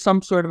there is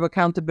some sort of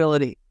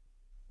accountability?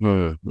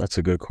 That's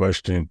a good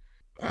question.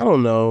 I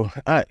don't know.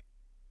 I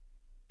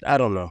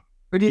don't know.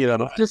 Or do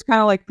it's just kind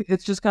of like it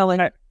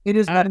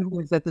is what it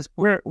is at this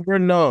point. We're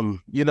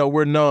numb.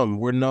 We're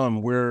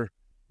numb.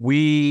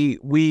 We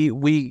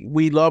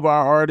love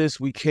our artists.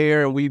 We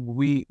care, and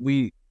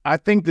we. I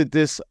think that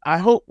this. I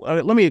hope.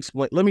 Let me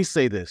explain. Let me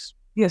say this.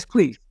 Yes,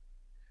 please.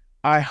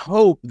 I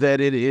hope that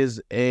it is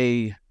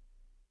a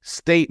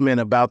statement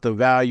about the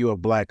value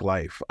of Black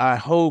life. I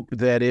hope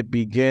that it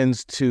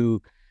begins to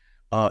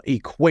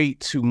equate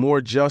to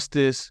more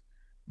justice,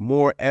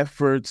 more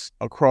efforts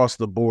across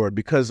the board,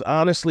 because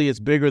honestly, it's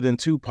bigger than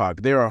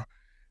Tupac. There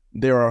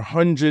are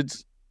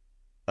hundreds,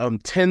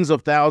 tens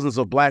of thousands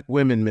of Black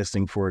women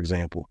missing, for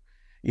example.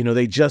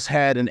 They just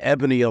had an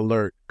Ebony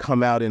alert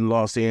come out in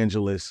Los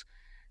Angeles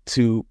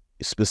to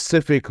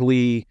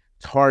specifically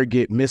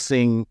target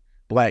missing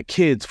Black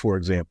kids, for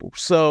example.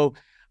 So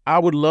I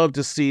would love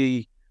to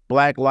see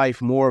Black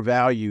life more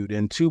valued.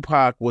 And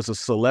Tupac was a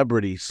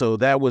celebrity. So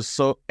that was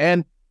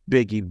and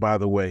Biggie, by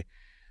the way.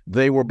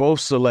 They were both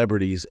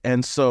celebrities.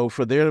 And so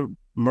for their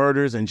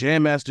murders, and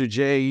Jam Master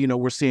Jay,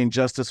 we're seeing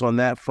justice on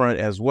that front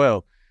as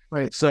well.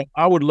 Right. So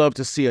I would love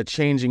to see a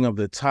changing of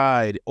the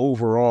tide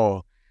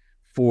overall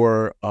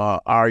for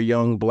our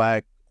young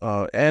Black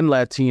and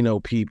Latino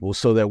people,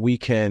 so that we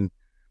can,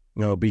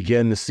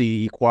 begin to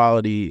see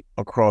equality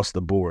across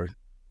the board.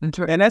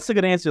 And that's a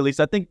good answer,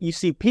 Lisa. I think you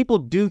see people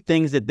do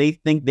things that they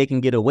think they can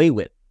get away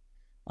with.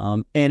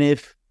 And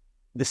if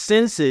the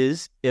sense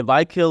is, if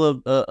I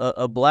kill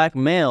a Black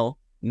male,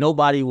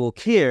 nobody will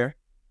care,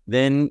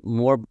 then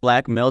more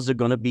Black males are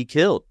going to be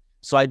killed.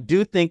 So I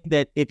do think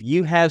that if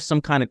you have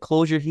some kind of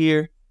closure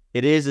here,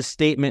 it is a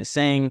statement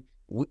saying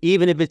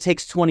even if it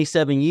takes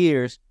 27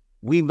 years,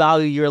 we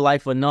value your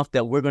life enough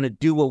that we're going to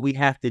do what we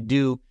have to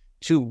do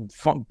to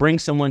bring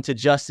someone to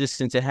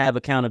justice and to have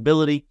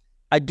accountability.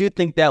 I do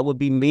think that would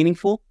be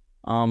meaningful,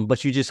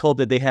 but you just hope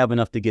that they have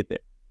enough to get there.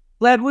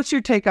 Lad, what's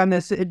your take on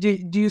this? Do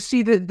you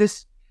see that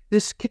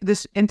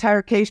this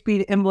entire case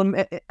being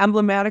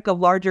emblematic of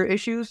larger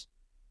issues?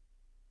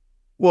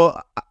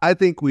 Well, I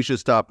think we should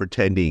stop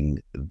pretending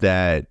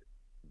that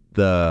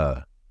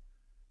the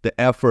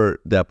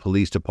effort that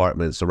police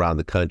departments around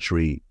the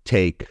country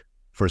take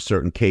for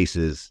certain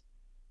cases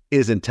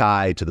isn't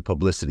tied to the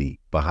publicity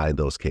behind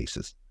those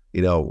cases.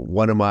 You know,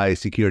 one of my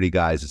security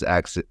guys is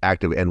active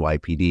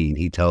NYPD, and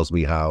he tells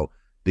me how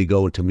they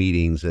go into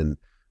meetings and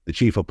the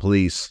chief of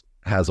police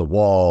has a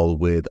wall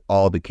with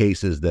all the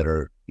cases that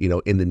are, you know,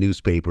 in the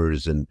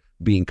newspapers and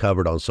being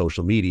covered on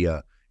social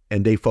media,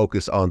 and they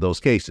focus on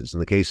those cases.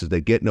 And the cases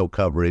that get no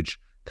coverage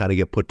kind of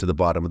get put to the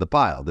bottom of the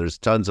pile. There's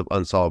tons of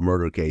unsolved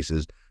murder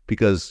cases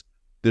because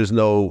there's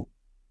no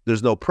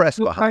press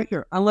behind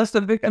it. Unless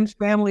the victim's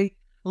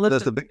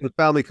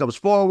family comes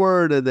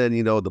forward, and then,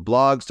 you know, the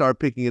blogs start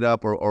picking it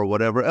up or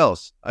whatever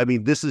else. I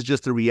mean, this is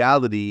just the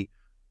reality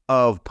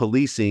of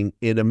policing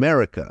in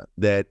America,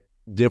 that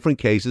different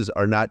cases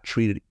are not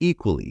treated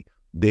equally.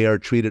 They are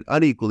treated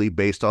unequally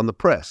based on the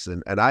press.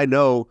 And I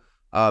know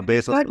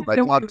based on I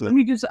just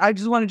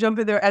want to jump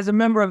in there as a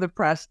member of the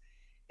press.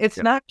 It's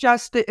not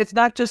just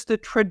the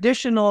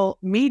traditional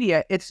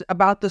media. It's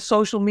about the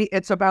social media.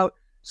 It's about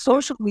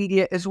social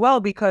media as well,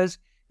 because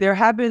there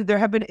have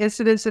been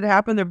incidents that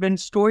happen. There have been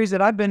stories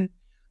that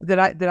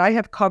I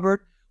have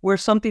covered where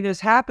something has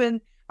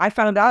happened. I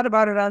found out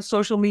about it on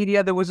social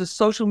media. There was a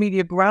social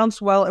media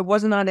groundswell. It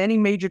wasn't on any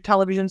major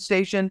television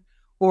station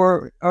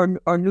or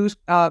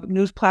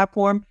news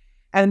platform,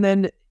 and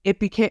then it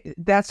became.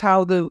 That's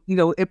how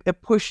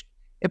it pushed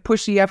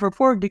the effort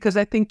forward. Because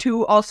I think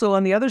too, also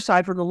on the other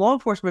side, from the law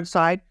enforcement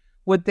side,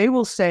 what they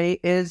will say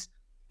is,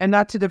 and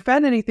not to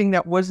defend anything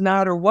that was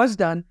not or was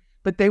done,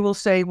 but they will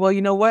say, well,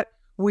 you know what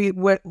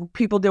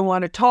people didn't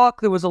want to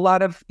talk. There was a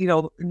lot of,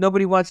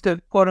 nobody wants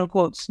to quote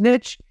unquote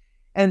snitch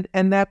and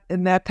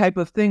that type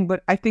of thing.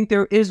 But I think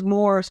there is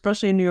more,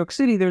 especially in New York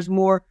City, there's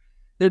more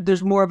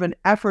of an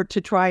effort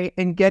to try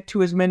and get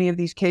to as many of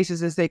these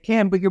cases as they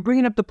can. But you're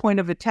bringing up the point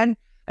of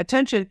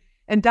attention.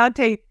 And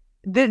Dante,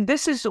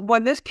 this is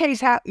when this case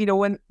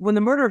happened, when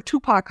the murder of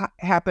Tupac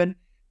happened,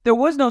 there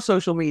was no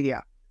social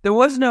media. There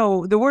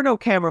were no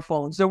camera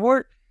phones. There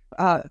weren't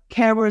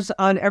cameras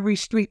on every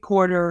street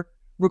corner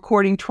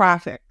recording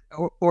traffic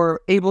or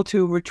able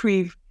to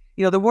retrieve,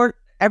 there weren't,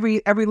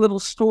 every little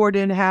store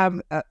didn't have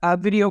a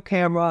video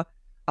camera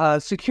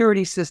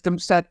security system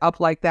set up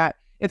like that.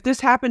 If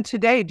this happened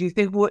today, do you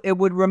think it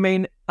would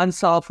remain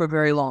unsolved for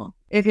very long?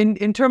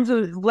 In terms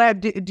of Lad,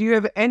 do you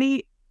have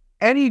any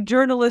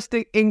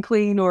journalistic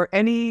inkling or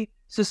any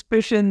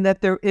suspicion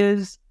that there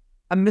is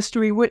a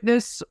mystery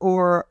witness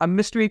or a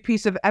mystery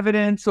piece of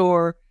evidence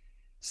or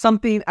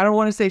something? I don't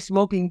want to say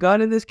smoking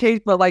gun in this case,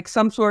 but like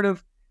some sort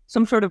of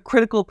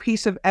critical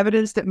piece of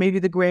evidence that maybe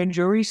the grand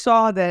jury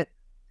saw that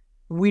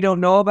we don't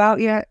know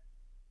about yet?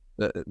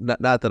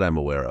 Not that I'm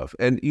aware of.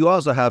 And you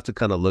also have to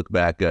kind of look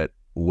back at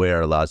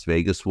where Las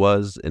Vegas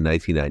was in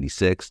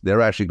 1996.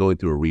 They're actually going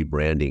through a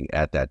rebranding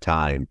at that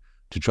time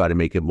to try to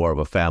make it more of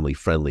a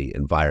family-friendly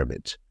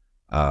environment,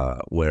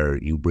 where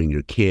you bring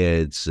your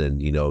kids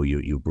and,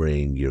 you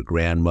bring your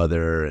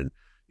grandmother and,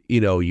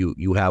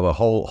 you have a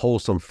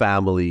wholesome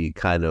family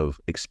kind of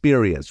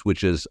experience,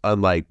 which is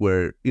unlike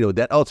where,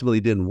 that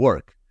ultimately didn't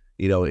work.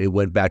 It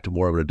went back to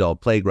more of an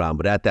adult playground.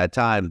 But at that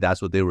time,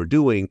 that's what they were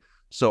doing.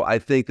 So I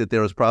think that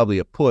there was probably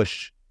a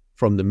push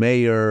from the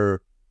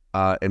mayor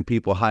and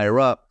people higher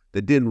up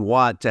that didn't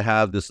want to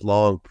have this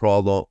long,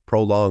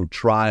 prolonged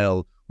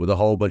trial with a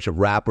whole bunch of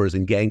rappers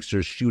and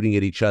gangsters shooting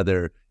at each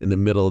other in the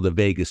middle of the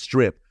Vegas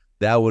Strip.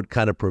 That would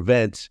kind of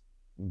prevent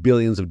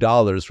billions of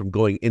dollars from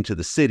going into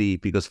the city,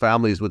 because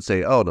families would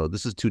say, oh no,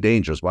 this is too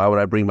dangerous. Why would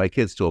I bring my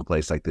kids to a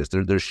place like this?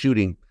 They're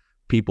shooting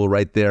people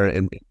right there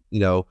and,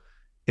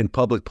 in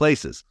public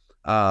places.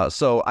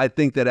 So I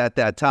think that at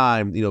that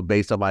time,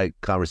 based on my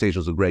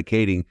conversations with Greg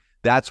Kading,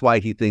 that's why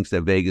he thinks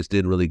that Vegas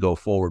didn't really go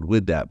forward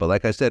with that. But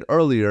like I said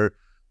earlier,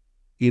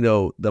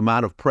 the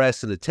amount of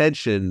press and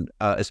attention,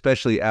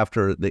 especially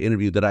after the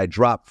interview that I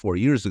dropped 4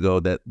 years ago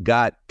that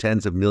got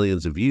tens of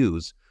millions of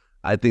views,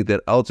 I think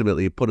that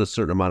ultimately put a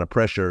certain amount of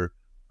pressure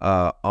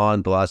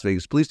on the Las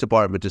Vegas Police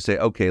Department to say,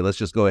 okay, let's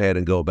just go ahead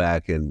and go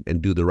back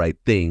and do the right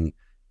thing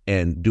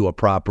and do a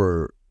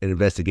proper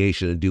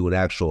investigation and do an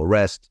actual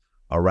arrest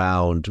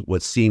around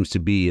what seems to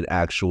be an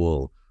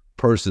actual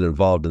person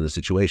involved in the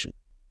situation.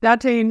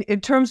 Dante,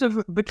 in terms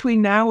of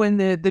between now and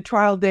the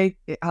trial date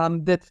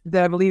that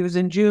I believe is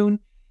in June,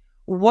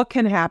 what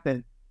can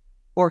happen,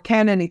 or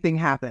can anything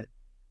happen?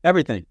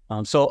 Everything.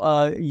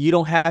 So you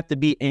don't have to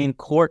be in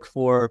court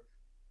for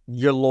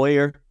your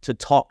lawyer to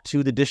talk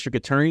to the district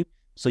attorney.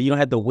 So you don't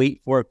have to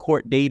wait for a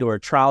court date or a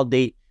trial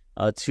date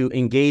to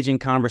engage in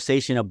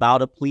conversation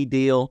about a plea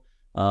deal.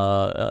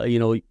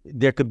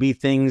 There could be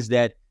things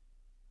that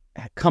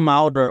come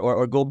out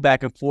or go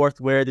back and forth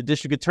where the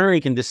district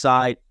attorney can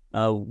decide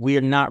we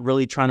are not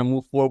really trying to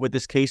move forward with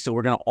this case, so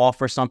we're going to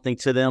offer something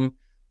to them.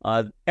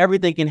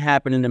 Everything can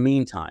happen in the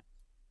meantime.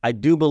 I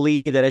do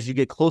believe that as you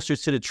get closer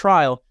to the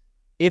trial,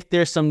 if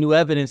there's some new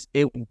evidence,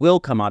 it will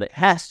come out. It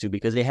has to,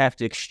 because they have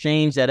to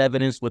exchange that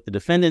evidence with the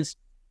defendants.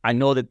 I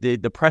know that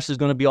the press is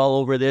going to be all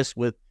over this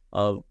with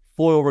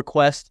FOIL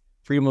requests,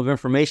 Freedom of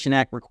Information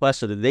Act requests,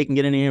 so that they can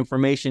get any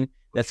information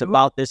that's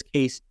about this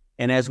case.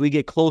 And as we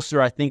get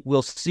closer, I think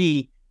we'll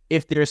see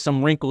if there's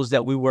some wrinkles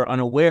that we were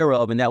unaware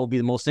of, and that will be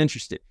the most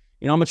interested.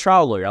 You know, I'm a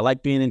trial lawyer. I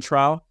like being in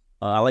trial.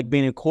 I like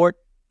being in court.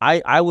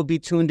 I will be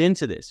tuned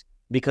into this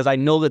because I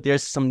know that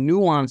there's some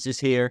nuances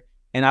here,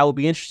 and I will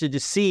be interested to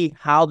see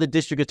how the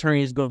district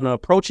attorney is going to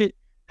approach it,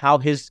 how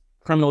his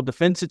criminal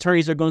defense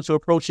attorneys are going to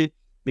approach it,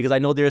 because I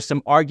know there's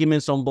some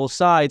arguments on both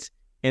sides,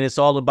 and it's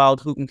all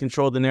about who can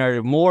control the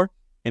narrative more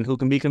and who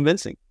can be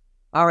convincing.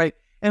 All right.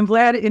 And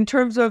Vlad, in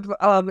terms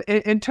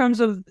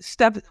of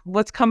steps,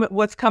 what's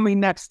coming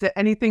next?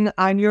 Anything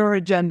on your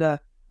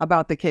agenda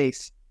about the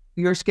case?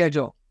 Your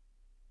schedule?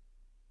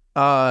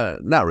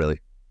 Not really.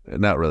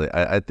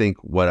 I think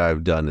what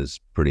I've done is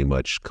pretty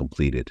much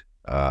completed.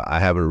 I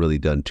haven't really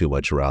done too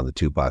much around the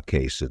Tupac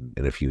case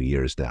in a few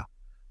years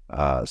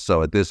now.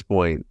 So at this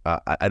point,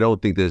 I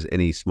don't think there's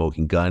any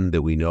smoking gun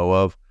that we know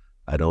of.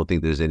 I don't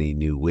think there's any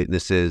new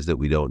witnesses that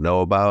we don't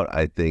know about.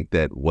 I think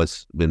that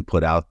what's been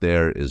put out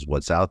there is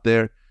what's out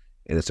there.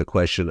 And it's a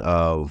question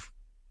of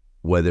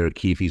whether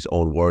Keefe's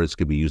own words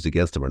could be used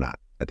against him or not.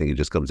 I think it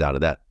just comes down to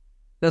that.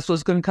 That's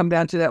what's going to come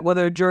down to, that,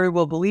 whether a jury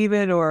will believe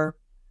it or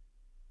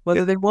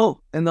whether they won't,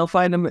 and they'll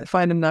find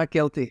him not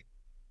guilty.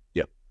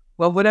 Yep.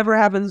 Well, whatever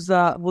happens,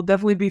 we'll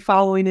definitely be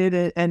following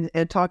it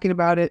and talking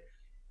about it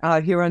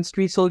here on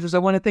Street Soldiers. I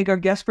want to thank our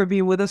guests for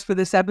being with us for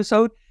this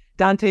episode.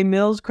 Dante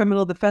Mills,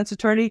 criminal defense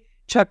attorney.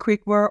 Chuck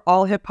Creekmore,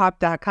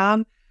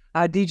 allhiphop.com.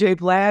 DJ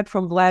Vlad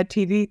from Vlad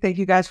TV. Thank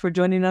you guys for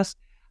joining us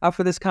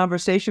for this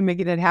conversation,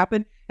 making it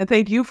happen. And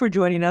thank you for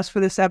joining us for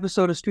this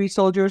episode of Street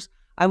Soldiers.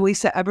 I'm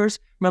Lisa Evers.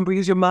 Remember,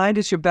 use your mind.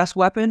 It's your best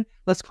weapon.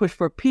 Let's push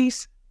for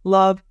peace,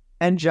 love,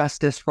 and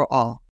justice for all.